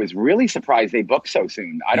 which I was really surprised they booked so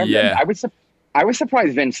soon. I was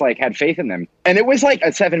surprised Vince had faith in them. And it was a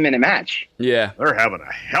 7-minute match. Yeah. They're having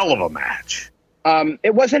a hell of a match.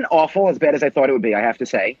 It wasn't awful, as bad as I thought it would be, I have to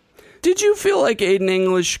say. Did you feel like Aiden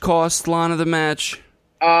English cost Lana the match?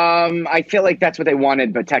 I feel like that's what they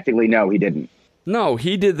wanted, but technically, no, he didn't. No,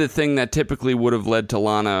 he did the thing that typically would have led to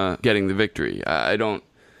Lana getting the victory. I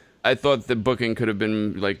thought the booking could have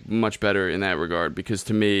been much better in that regard, because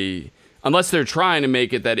to me... Unless they're trying to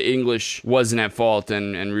make it that English wasn't at fault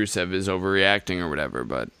and Rusev is overreacting or whatever,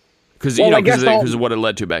 but because of what it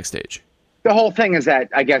led to backstage. The whole thing is that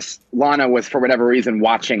I guess Lana was, for whatever reason,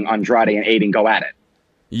 watching Andrade and Aiden go at it.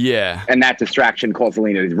 Yeah. And that distraction caused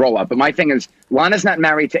Zelina to roll up. But my thing is, Lana's not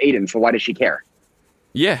married to Aiden, so why does she care?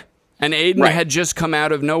 Yeah. And Aiden had just come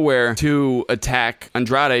out of nowhere to attack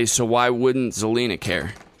Andrade, so why wouldn't Zelina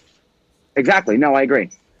care? Exactly. No, I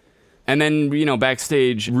agree. And then,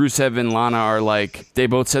 backstage, Rusev and Lana are they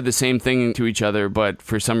both said the same thing to each other, but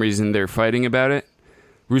for some reason they're fighting about it.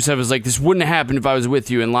 Rusev was like, this wouldn't have happened if I was with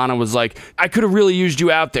you. And Lana was like, I could have really used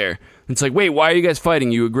you out there. And it's wait, why are you guys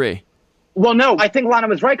fighting? You agree? Well, no, I think Lana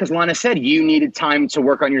was right, because Lana said you needed time to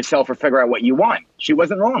work on yourself or figure out what you want. She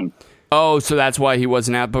wasn't wrong. Oh, so that's why he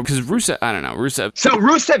wasn't out, because Rusev, I don't know, Rusev. So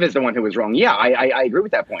Rusev is the one who was wrong. Yeah, I agree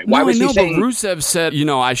with that point. Why was he saying... but Rusev said,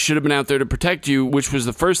 I should have been out there to protect you, which was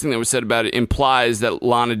the first thing that was said about it, implies that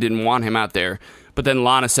Lana didn't want him out there. But then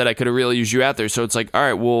Lana said, I could have really used you out there. So it's all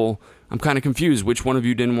right, well, I'm kind of confused. Which one of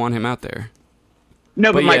you didn't want him out there?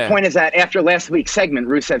 No, but my point is that after last week's segment,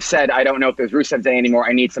 Rusev said, I don't know if there's Rusev Day anymore.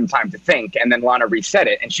 I need some time to think. And then Lana reset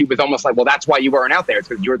it. And she was almost like, well, that's why you weren't out there. It's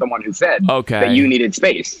because you're the one who said that you needed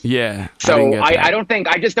space. Yeah. So I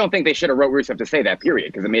just don't think they should have wrote Rusev to say that,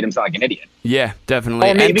 period, because it made him sound like an idiot. Yeah, definitely.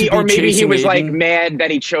 Or maybe he was like mad that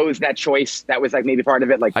he chose that choice. That was like maybe part of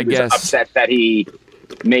it. Like he was upset that he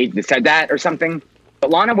said that or something. But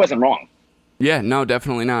Lana wasn't wrong. Yeah, no,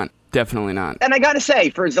 definitely not. Definitely not. And I got to say,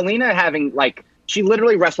 for Zelina having like, she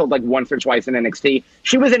literally wrestled like once or twice in NXT.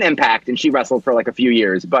 She was in Impact and she wrestled for like a few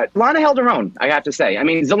years, but Lana held her own, I have to say. I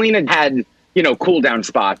mean, Zelina had, cool down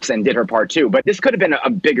spots and did her part too, but this could have been a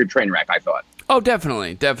bigger train wreck, I thought. Oh,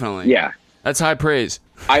 definitely. Yeah. That's high praise.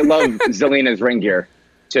 I love Zelina's ring gear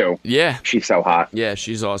too. Yeah. She's so hot. Yeah,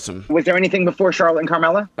 she's awesome. Was there anything before Charlotte and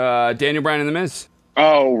Carmella? Daniel Bryan and The Miz.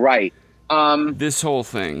 Oh, right. This whole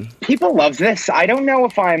thing. People love this. I don't know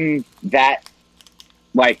if I'm that,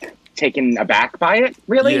 taken aback by it,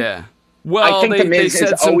 really. Yeah. Well, I think The Miz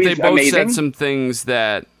is always they both amazing. said some things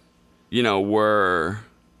that, were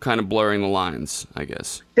kind of blurring the lines, I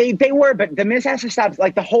guess. They were, but The Miz has to stop,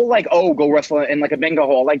 the whole, go wrestle in, a bingo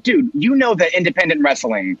hall. Dude, that independent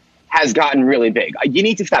wrestling has gotten really big. You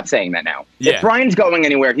need to stop saying that now. Yeah. If Bryan's going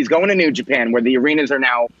anywhere, he's going to New Japan, where the arenas are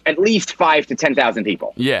now at least 5,000 to 10,000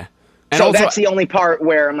 people. Yeah. And so also, that's the only part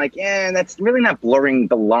where I'm like, that's really not blurring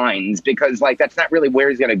the lines, because, that's not really where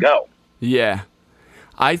he's going to go. Yeah.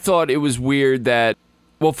 I thought it was weird that,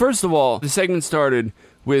 well, first of all, the segment started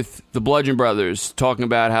with the Bludgeon Brothers talking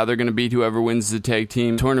about how they're going to beat whoever wins the tag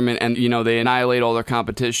team tournament, and, they annihilate all their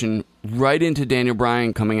competition right into Daniel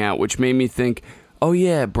Bryan coming out, which made me think, oh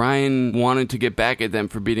yeah, Bryan wanted to get back at them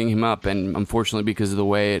for beating him up, and unfortunately because of the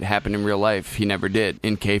way it happened in real life, he never did,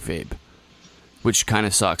 in kayfabe. Which kind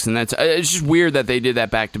of sucks, and it's just weird that they did that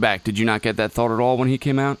back to back. Did you not get that thought at all when he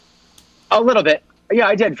came out? A little bit, yeah,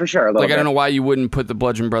 I did for sure. A little bit. I don't know why you wouldn't put the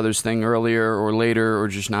Bludgeon Brothers thing earlier or later, or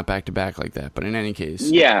just not back to back like that. But in any case,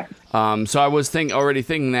 yeah. So I was already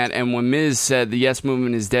thinking that, and when Miz said the Yes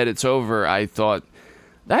Movement is dead, it's over, I thought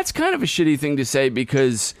that's kind of a shitty thing to say,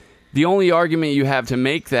 because the only argument you have to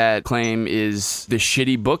make that claim is the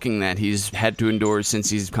shitty booking that he's had to endure since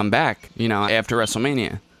he's come back, after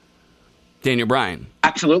WrestleMania. Daniel Bryan.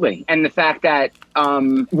 Absolutely. And the fact that,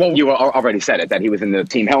 you already said it, that he was in the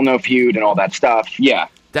Team Hell No feud and all that stuff. Yeah.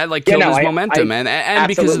 That killed his momentum, and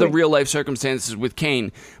because of the real life circumstances with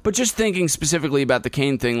Kane. But just thinking specifically about the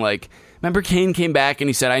Kane thing, remember Kane came back and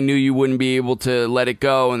he said, I knew you wouldn't be able to let it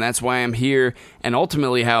go, and that's why I'm here. And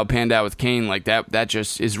ultimately how it panned out with Kane, that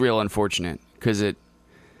just is real unfortunate, because it,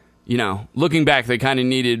 looking back, they kind of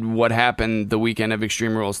needed what happened the weekend of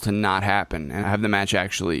Extreme Rules to not happen and have the match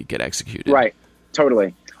actually get executed. Right.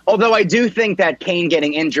 Totally. Although I do think that Kane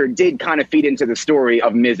getting injured did kind of feed into the story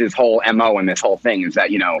of Miz's whole MO in this whole thing, is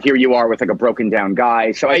that, here you are with a broken down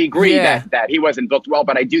guy. So I agree that he wasn't booked well,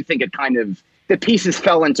 but I do think it kind of, the pieces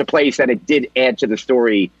fell into place that it did add to the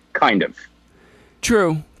story, kind of.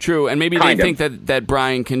 True. And maybe they think that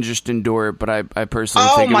Bryan can just endure it, but I personally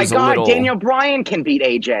think it was a little... Oh my God, Daniel Bryan can beat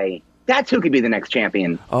AJ. That's who could be the next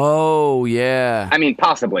champion. Oh, yeah. I mean,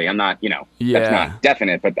 possibly. I'm not, that's not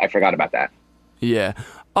definite, but I forgot about that. Yeah.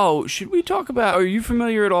 Oh, should we talk about... Are you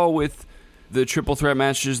familiar at all with the triple threat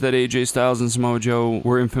matches that AJ Styles and Samoa Joe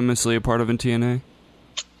were infamously a part of in TNA?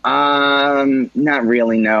 Not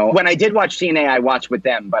really, no. When I did watch TNA, I watched with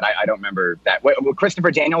them, but I don't remember that. Christopher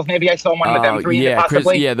Daniels, maybe I saw one with them three,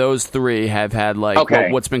 possibly? Those three have had,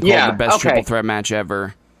 what's been called the best triple threat match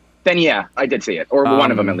ever. Then, yeah, I did see it. Or one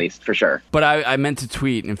of them, at least, for sure. But I meant to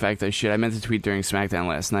tweet. In fact, I meant to tweet during SmackDown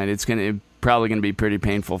last night. It's probably going to be pretty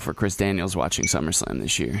painful for Chris Daniels watching SummerSlam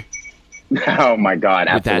this year. Oh, my God,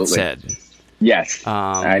 absolutely. With that said. Yes.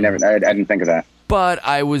 I didn't think of that. But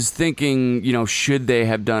I was thinking, should they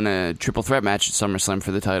have done a triple threat match at SummerSlam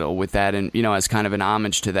for the title with that, and as kind of an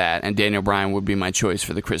homage to that, and Daniel Bryan would be my choice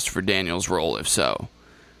for the Christopher Daniels role, if so.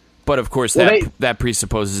 But of course, that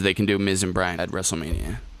presupposes they can do Miz and Bryan at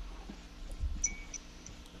WrestleMania.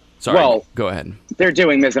 Sorry, go ahead. They're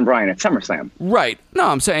doing Miz and Bryan at SummerSlam. Right. No,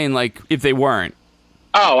 I'm saying, if they weren't.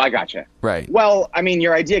 Oh, I gotcha. Right. Well, I mean,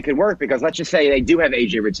 your idea could work, because let's just say they do have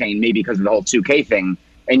AJ retained, maybe because of the whole 2K thing,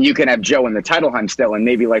 and you can have Joe in the title hunt still, and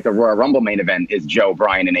maybe the Royal Rumble main event is Joe,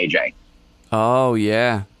 Bryan, and AJ. Oh,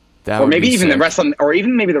 yeah. Or maybe even maybe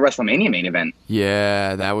the WrestleMania main event.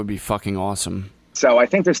 Yeah, that would be fucking awesome. So I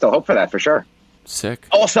think there's still hope for that, for sure. Sick.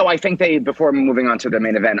 Also, I think before moving on to the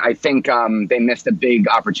main event, I think they missed a big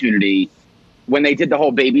opportunity when they did the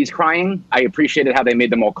whole babies crying. I appreciated how they made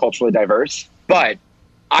them all culturally diverse, but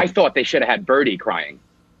I thought they should have had Birdie crying.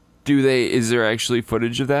 Is there actually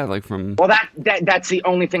footage of that? Like from... Well, that's the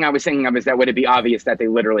only thing I was thinking of, is that would it be obvious that they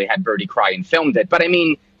literally had Birdie cry and filmed it? But I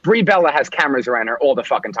mean, Brie Bella has cameras around her all the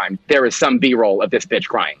fucking time. There is some B-roll of this bitch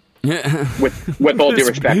crying. Yeah. With all due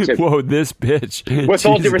respect to... Whoa, this bitch. With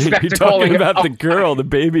all due respect to calling... You're talking about the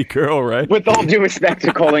baby girl, right? With all due respect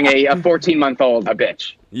to calling a 14-month-old a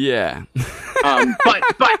bitch. Yeah. But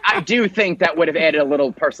I do think that would have added a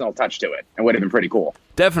little personal touch to it. It would have been pretty cool.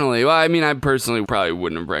 Definitely. Well, I mean, I personally probably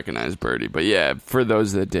wouldn't have recognized Birdie, but yeah, for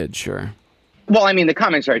those that did, sure. Well, I mean, the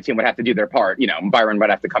commentary team would have to do their part. You know, Byron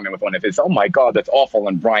would have to come in with one of his, oh my God, that's awful,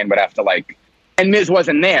 and Brian would have to, like... And Miz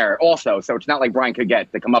wasn't there also, so it's not like Brian could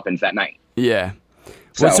get the comeuppance that night. Yeah.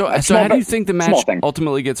 So how do you think the match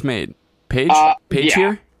ultimately gets made? Paige? Paige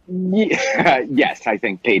here? Yes, I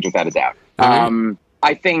think Paige without a doubt.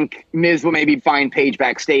 I think Miz will maybe find Paige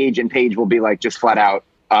backstage, and Paige will be like just flat out,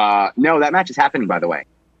 no, that match is happening, by the way.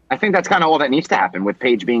 I think that's kind of all that needs to happen, with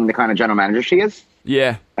Paige being the kind of general manager she is.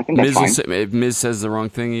 Yeah. I think that's fine. If Miz says the wrong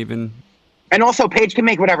thing even. And also, Paige can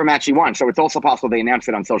make whatever match she wants, so it's also possible they announce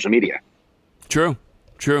it on social media.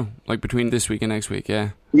 True. Like between this week and next week,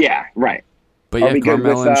 yeah. Yeah, right. But yeah,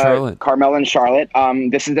 Carmella and Charlotte. Carmella and Charlotte.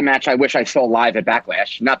 This is the match I wish I saw live at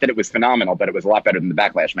Backlash. Not that it was phenomenal, but it was a lot better than the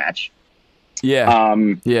Backlash match. Yeah.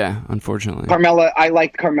 Yeah, unfortunately. Carmella, I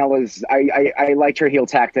liked Carmella's... I liked her heel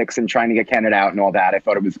tactics and trying to get Canada out and all that. I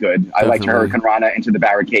thought it was good. Definitely. I liked her Hurricane Rana into the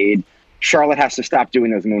barricade. Charlotte has to stop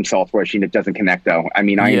doing those moonsaults where she doesn't connect, though. I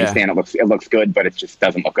mean, I understand it looks good, but it just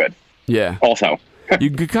doesn't look good. Yeah. Also... You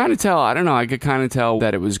could kind of tell, I don't know, I could kind of tell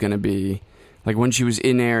that it was going to be, like when she was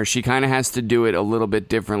in air, she kind of has to do it a little bit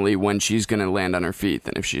differently when she's going to land on her feet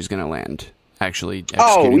than if she's going to land actually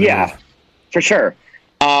executing the move. For sure.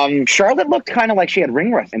 Charlotte looked kind of like she had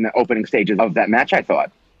ring rust in the opening stages of that match, I thought.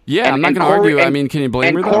 Yeah, I'm not going to argue. I mean, can you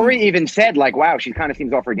blame her, though? And Corey even said, like, wow, she kind of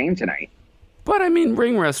seems off her game tonight. But, I mean,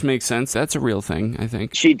 ring rust makes sense. That's a real thing, I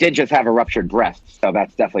think. She did just have a ruptured breast, so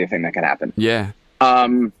that's definitely a thing that could happen. Yeah.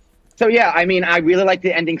 So, yeah, I mean, I really like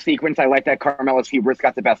the ending sequence. I like that Carmella's hubris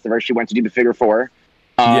got the best of her. She went to do the figure four.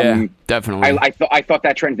 Yeah, definitely. I thought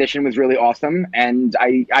that transition was really awesome, and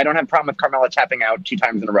I don't have a problem with Carmella tapping out 2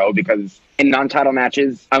 times in a row, because in non-title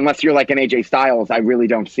matches, unless you're like an AJ Styles, I really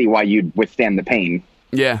don't see why you'd withstand the pain.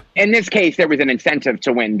 Yeah. In this case, there was an incentive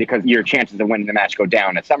to win because your chances of winning the match go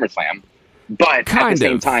down at SummerSlam. But at the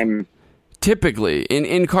same time... Typically,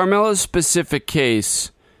 in Carmella's specific case...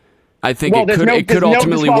 I think it could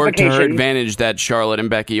ultimately work to her advantage that Charlotte and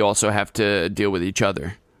Becky also have to deal with each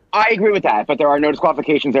other. I agree with that, but there are no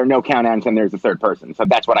disqualifications, there are no count-outs, and there's a third person. So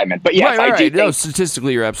that's what I meant. But yes, right. I do think... No,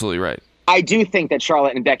 statistically, you're absolutely right. I do think that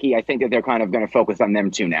Charlotte and Becky, I think that they're kind of going to focus on them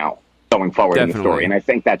two now, going forward in the story, and I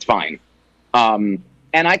think that's fine. And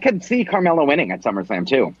I could see Carmella winning at SummerSlam,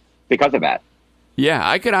 too, because of that. Yeah,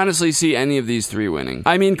 I could honestly see any of these 3 winning.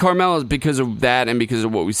 I mean, Carmella, because of that and because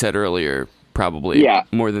of what we said earlier... Probably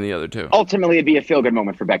more than the other 2. Ultimately, it'd be a feel-good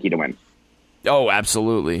moment for Becky to win. Oh,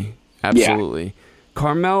 absolutely. Absolutely. Yeah.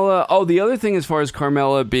 Carmella... Oh, the other thing as far as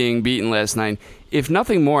Carmella being beaten last night, if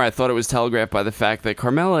nothing more, I thought it was telegraphed by the fact that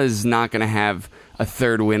Carmella is not going to have a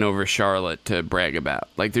 3rd win over Charlotte to brag about.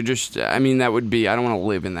 Like, they're just... I mean, that would be... I don't want to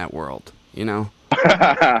live in that world, you know?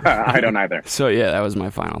 I don't either. So, yeah, that was my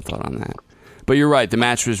final thought on that. But you're right. The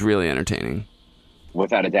match was really entertaining.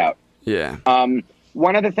 Without a doubt. Yeah.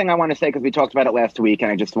 One other thing I want to say, because we talked about it last week, and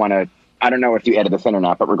I just want to, I don't know if you added this in or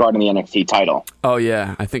not, but regarding the NXT title. Oh,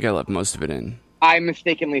 yeah. I think I left most of it in. I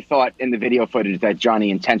mistakenly thought in the video footage that Johnny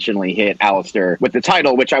intentionally hit Alistair with the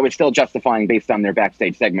title, which I was still justifying based on their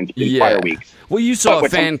backstage segments in prior weeks. Well, you saw a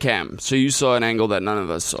fan cam, so you saw an angle that none of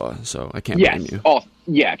us saw, so I can't blame you.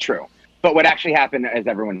 Yeah, true. But what actually happened, as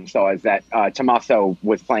everyone saw, is that Tommaso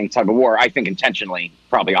was playing tug of war, I think intentionally,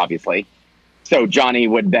 probably obviously. So Johnny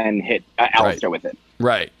would then hit Alistair with it.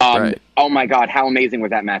 Right. Oh, my God. How amazing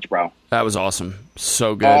was that match, bro? That was awesome.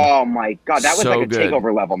 So good. Oh, my God. That was like a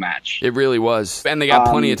takeover level match. It really was. And they got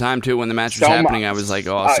plenty of time, too. When the match was happening, I was like,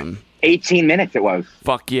 awesome. 18 minutes it was.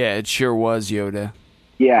 Fuck yeah. It sure was, Yoda.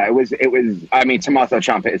 Yeah, it was. I mean, Tommaso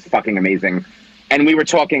Ciampa is fucking amazing. And we were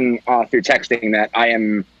talking through texting that I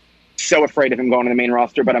am so afraid of him going to the main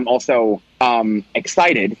roster, but I'm also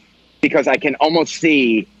excited because I can almost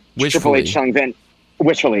see Triple H telling Vince,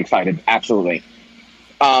 wishfully excited, absolutely.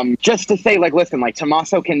 Just to say, like, listen, like,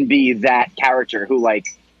 Tommaso can be that character who, like,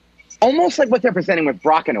 almost like what they're presenting with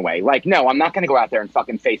Brock in a way. Like, no, I'm not going to go out there and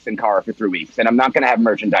fucking face Sin Cara for 3 weeks, and I'm not going to have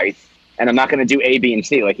merchandise, and I'm not going to do A, B, and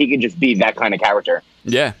C. Like, he can just be that kind of character.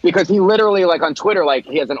 Yeah. Because he literally, like, on Twitter, like,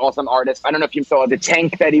 he has an awesome artist. I don't know if you saw the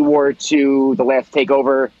tank that he wore to the last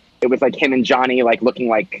TakeOver. It was like him and Johnny, like, looking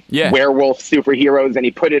like werewolf superheroes, and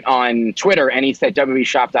he put it on Twitter, and he said,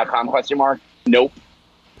 WWEshop.com, ? Nope.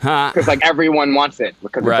 because like everyone wants it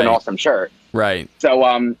because it's an awesome shirt. Right. So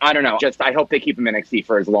I don't know. Just I hope they keep him in NXT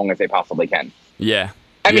for as long as they possibly can. Yeah.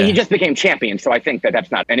 I mean, he just became champion, so I think that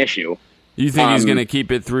that's not an issue. You think he's going to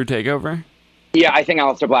keep it through TakeOver? Yeah, I think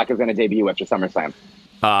Aleister Black is going to debut after SummerSlam.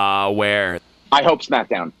 Where? I hope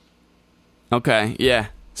SmackDown. Okay, yeah.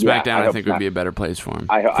 SmackDown, I think, would be a better place for him.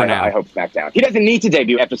 I hope SmackDown. He doesn't need to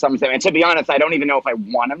debut after SummerSlam, and to be honest, I don't even know if I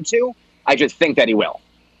want him to. I just think that he will.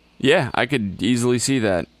 Yeah, I could easily see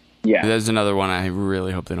that. Yeah. There's another one I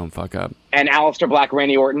really hope they don't fuck up. And Aleister Black,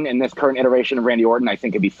 Randy Orton, in this current iteration of Randy Orton, I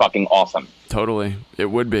think it'd be fucking awesome. Totally. It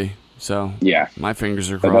would be. So, yeah. My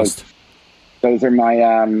fingers are crossed. Those are my,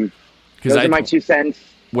 my 2 cents.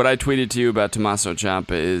 What I tweeted to you about Tommaso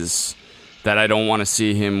Ciampa is that I don't want to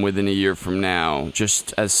see him within a year from now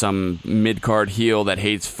just as some mid-card heel that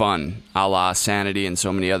hates fun, a la Sanity and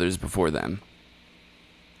so many others before them.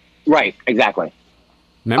 Right, exactly.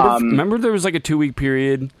 Remember there was like a 2-week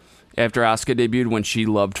period after Asuka debuted when she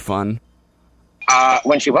loved fun?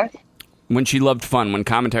 When she what? When she loved fun, when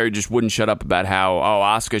commentary just wouldn't shut up about how,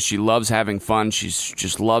 Asuka, she loves having fun, she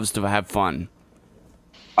just loves to have fun.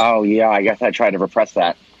 Oh, yeah, I guess I try to repress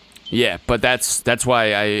that. Yeah, but that's why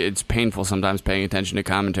it's painful sometimes paying attention to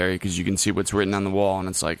commentary, because you can see what's written on the wall, and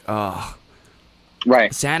it's like, oh.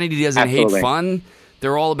 Right. Sanity doesn't hate fun.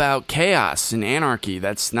 They're all about chaos and anarchy.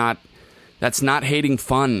 That's not hating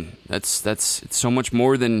fun. It's so much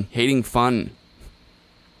more than hating fun.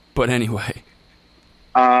 But anyway.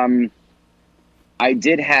 I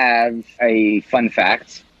did have a fun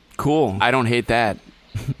fact. Cool. I don't hate that.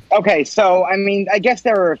 Okay, so, I mean, I guess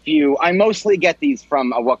there are a few. I mostly get these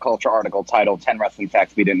from a What Culture article titled 10 Wrestling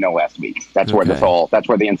Facts We Didn't Know Last Week. That's where that's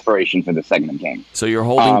where the inspiration for this segment came. So you're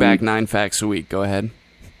holding back 9 facts a week. Go ahead.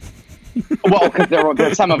 Well,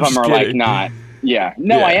 because some of them are like not. Yeah.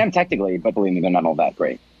 No, I am technically, but believe me, they're not all that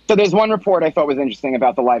great. So there's one report I thought was interesting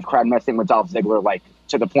about the live crowd messing with Dolph Ziggler, like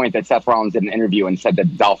to the point that Seth Rollins did an interview and said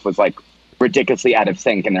that Dolph was like ridiculously out of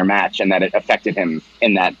sync in their match and that it affected him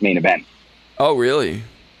in that main event. Oh, really?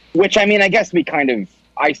 Which, I mean, I guess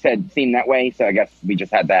I said seemed that way, so I guess we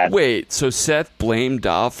just had that. Wait, so Seth blamed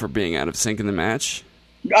Dolph for being out of sync in the match?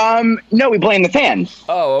 No, we blame the fans.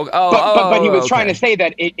 But he was trying to say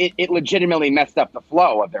that it legitimately messed up the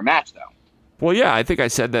flow of their match, though. Well, yeah, I think I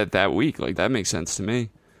said that week. Like, that makes sense to me.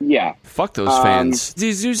 Yeah. Fuck those fans.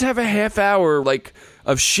 These dudes have a half hour, like,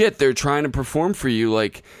 of shit they're trying to perform for you.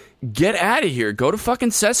 Like, get out of here. Go to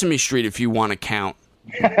fucking Sesame Street if you want to count.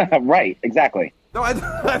 Right, exactly. No, I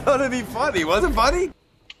thought it'd be funny. Was it funny?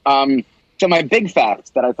 So my big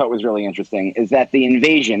fact that I thought was really interesting is that the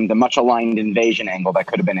invasion, the much-aligned invasion angle that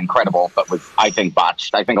could have been incredible, but was, I think,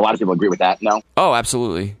 botched. I think a lot of people agree with that, no? Oh,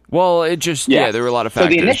 absolutely. Well, it just, there were a lot of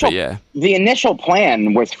factors, the initial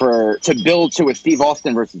plan was to build to a Steve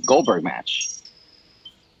Austin versus Goldberg match.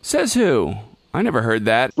 Says who? I never heard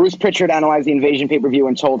that. Bruce Pritchard analyzed the Invasion pay-per-view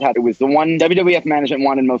and told how it was the one WWF management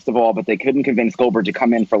wanted most of all, but they couldn't convince Goldberg to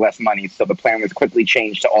come in for less money, so the plan was quickly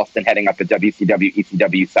changed to Austin heading up the WCW,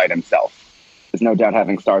 ECW site himself. There's no doubt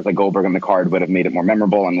having stars like Goldberg on the card would have made it more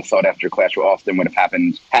memorable, and the sought-after clash with Austin would have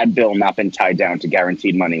happened had Bill not been tied down to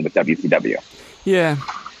guaranteed money with WCW. Yeah.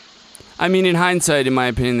 I mean, in hindsight, in my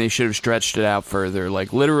opinion, they should have stretched it out further.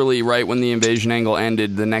 Like, literally, right when the invasion angle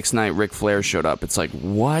ended, the next night Ric Flair showed up. It's like,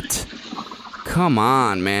 what? Come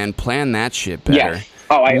on, man. Plan that shit better. Yes.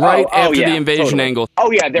 After the invasion angle. Oh,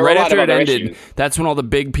 yeah, there were a lot of other issues. That's when all the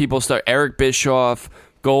big people start. Eric Bischoff,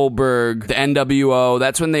 Goldberg, the NWO.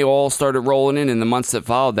 That's when they all started rolling in the months that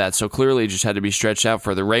followed that. So clearly it just had to be stretched out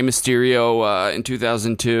further. Rey Mysterio in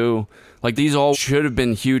 2002. Like, these all should have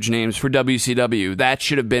been huge names for WCW. That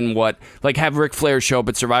should have been have Ric Flair show up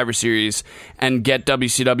at Survivor Series and get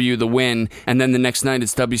WCW the win, and then the next night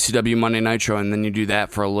it's WCW Monday Nitro, and then you do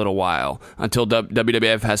that for a little while until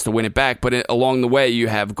WWF has to win it back. But along the way, you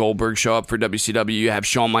have Goldberg show up for WCW, you have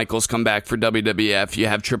Shawn Michaels come back for WWF, you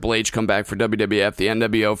have Triple H come back for WWF, the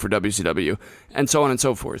NWO for WCW, and so on and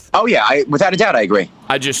so forth. Oh, yeah, without a doubt, I agree.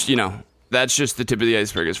 I just, that's just the tip of the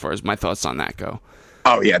iceberg as far as my thoughts on that go.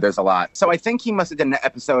 Oh, yeah, there's a lot. So I think he must have done an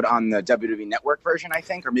episode on the WWE Network version, I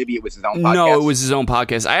think, or maybe it was his own podcast. No, it was his own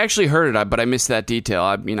podcast. I actually heard it, but I missed that detail.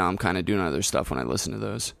 I'm kind of doing other stuff when I listen to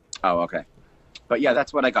those. Oh, okay. But yeah,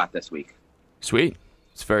 that's what I got this week. Sweet.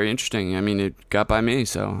 It's very interesting. I mean, it got by me,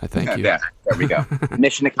 so I thank you. Yeah, there we go.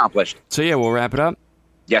 Mission accomplished. So yeah, we'll wrap it up.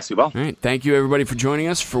 Yes, we will. All right. Thank you, everybody, for joining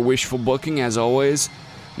us for Wishful Booking, as always.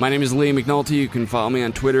 My name is Liam McNulty. You can follow me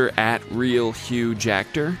on Twitter at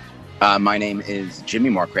RealHughJactor. My name is Jimmy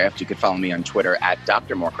Morecraft. You can follow me on Twitter at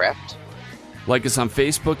Dr. Morecraft. Like us on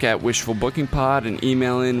Facebook at Wishful Booking Pod and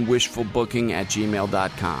email in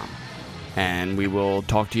wishfulbooking@gmail.com. And we will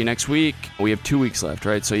talk to you next week. We have 2 weeks left,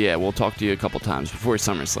 right? So, yeah, we'll talk to you a couple times before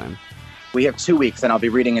SummerSlam. We have 2 weeks, and I'll be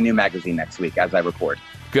reading a new magazine next week as I record.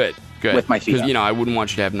 Good. With my feet up. Because, I wouldn't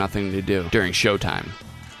want you to have nothing to do during showtime.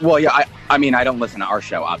 Well, yeah, I mean, I don't listen to our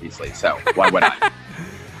show, obviously, so why would I?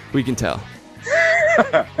 We can tell.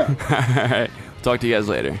 All right. Talk to you guys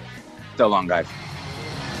later. So long, guys.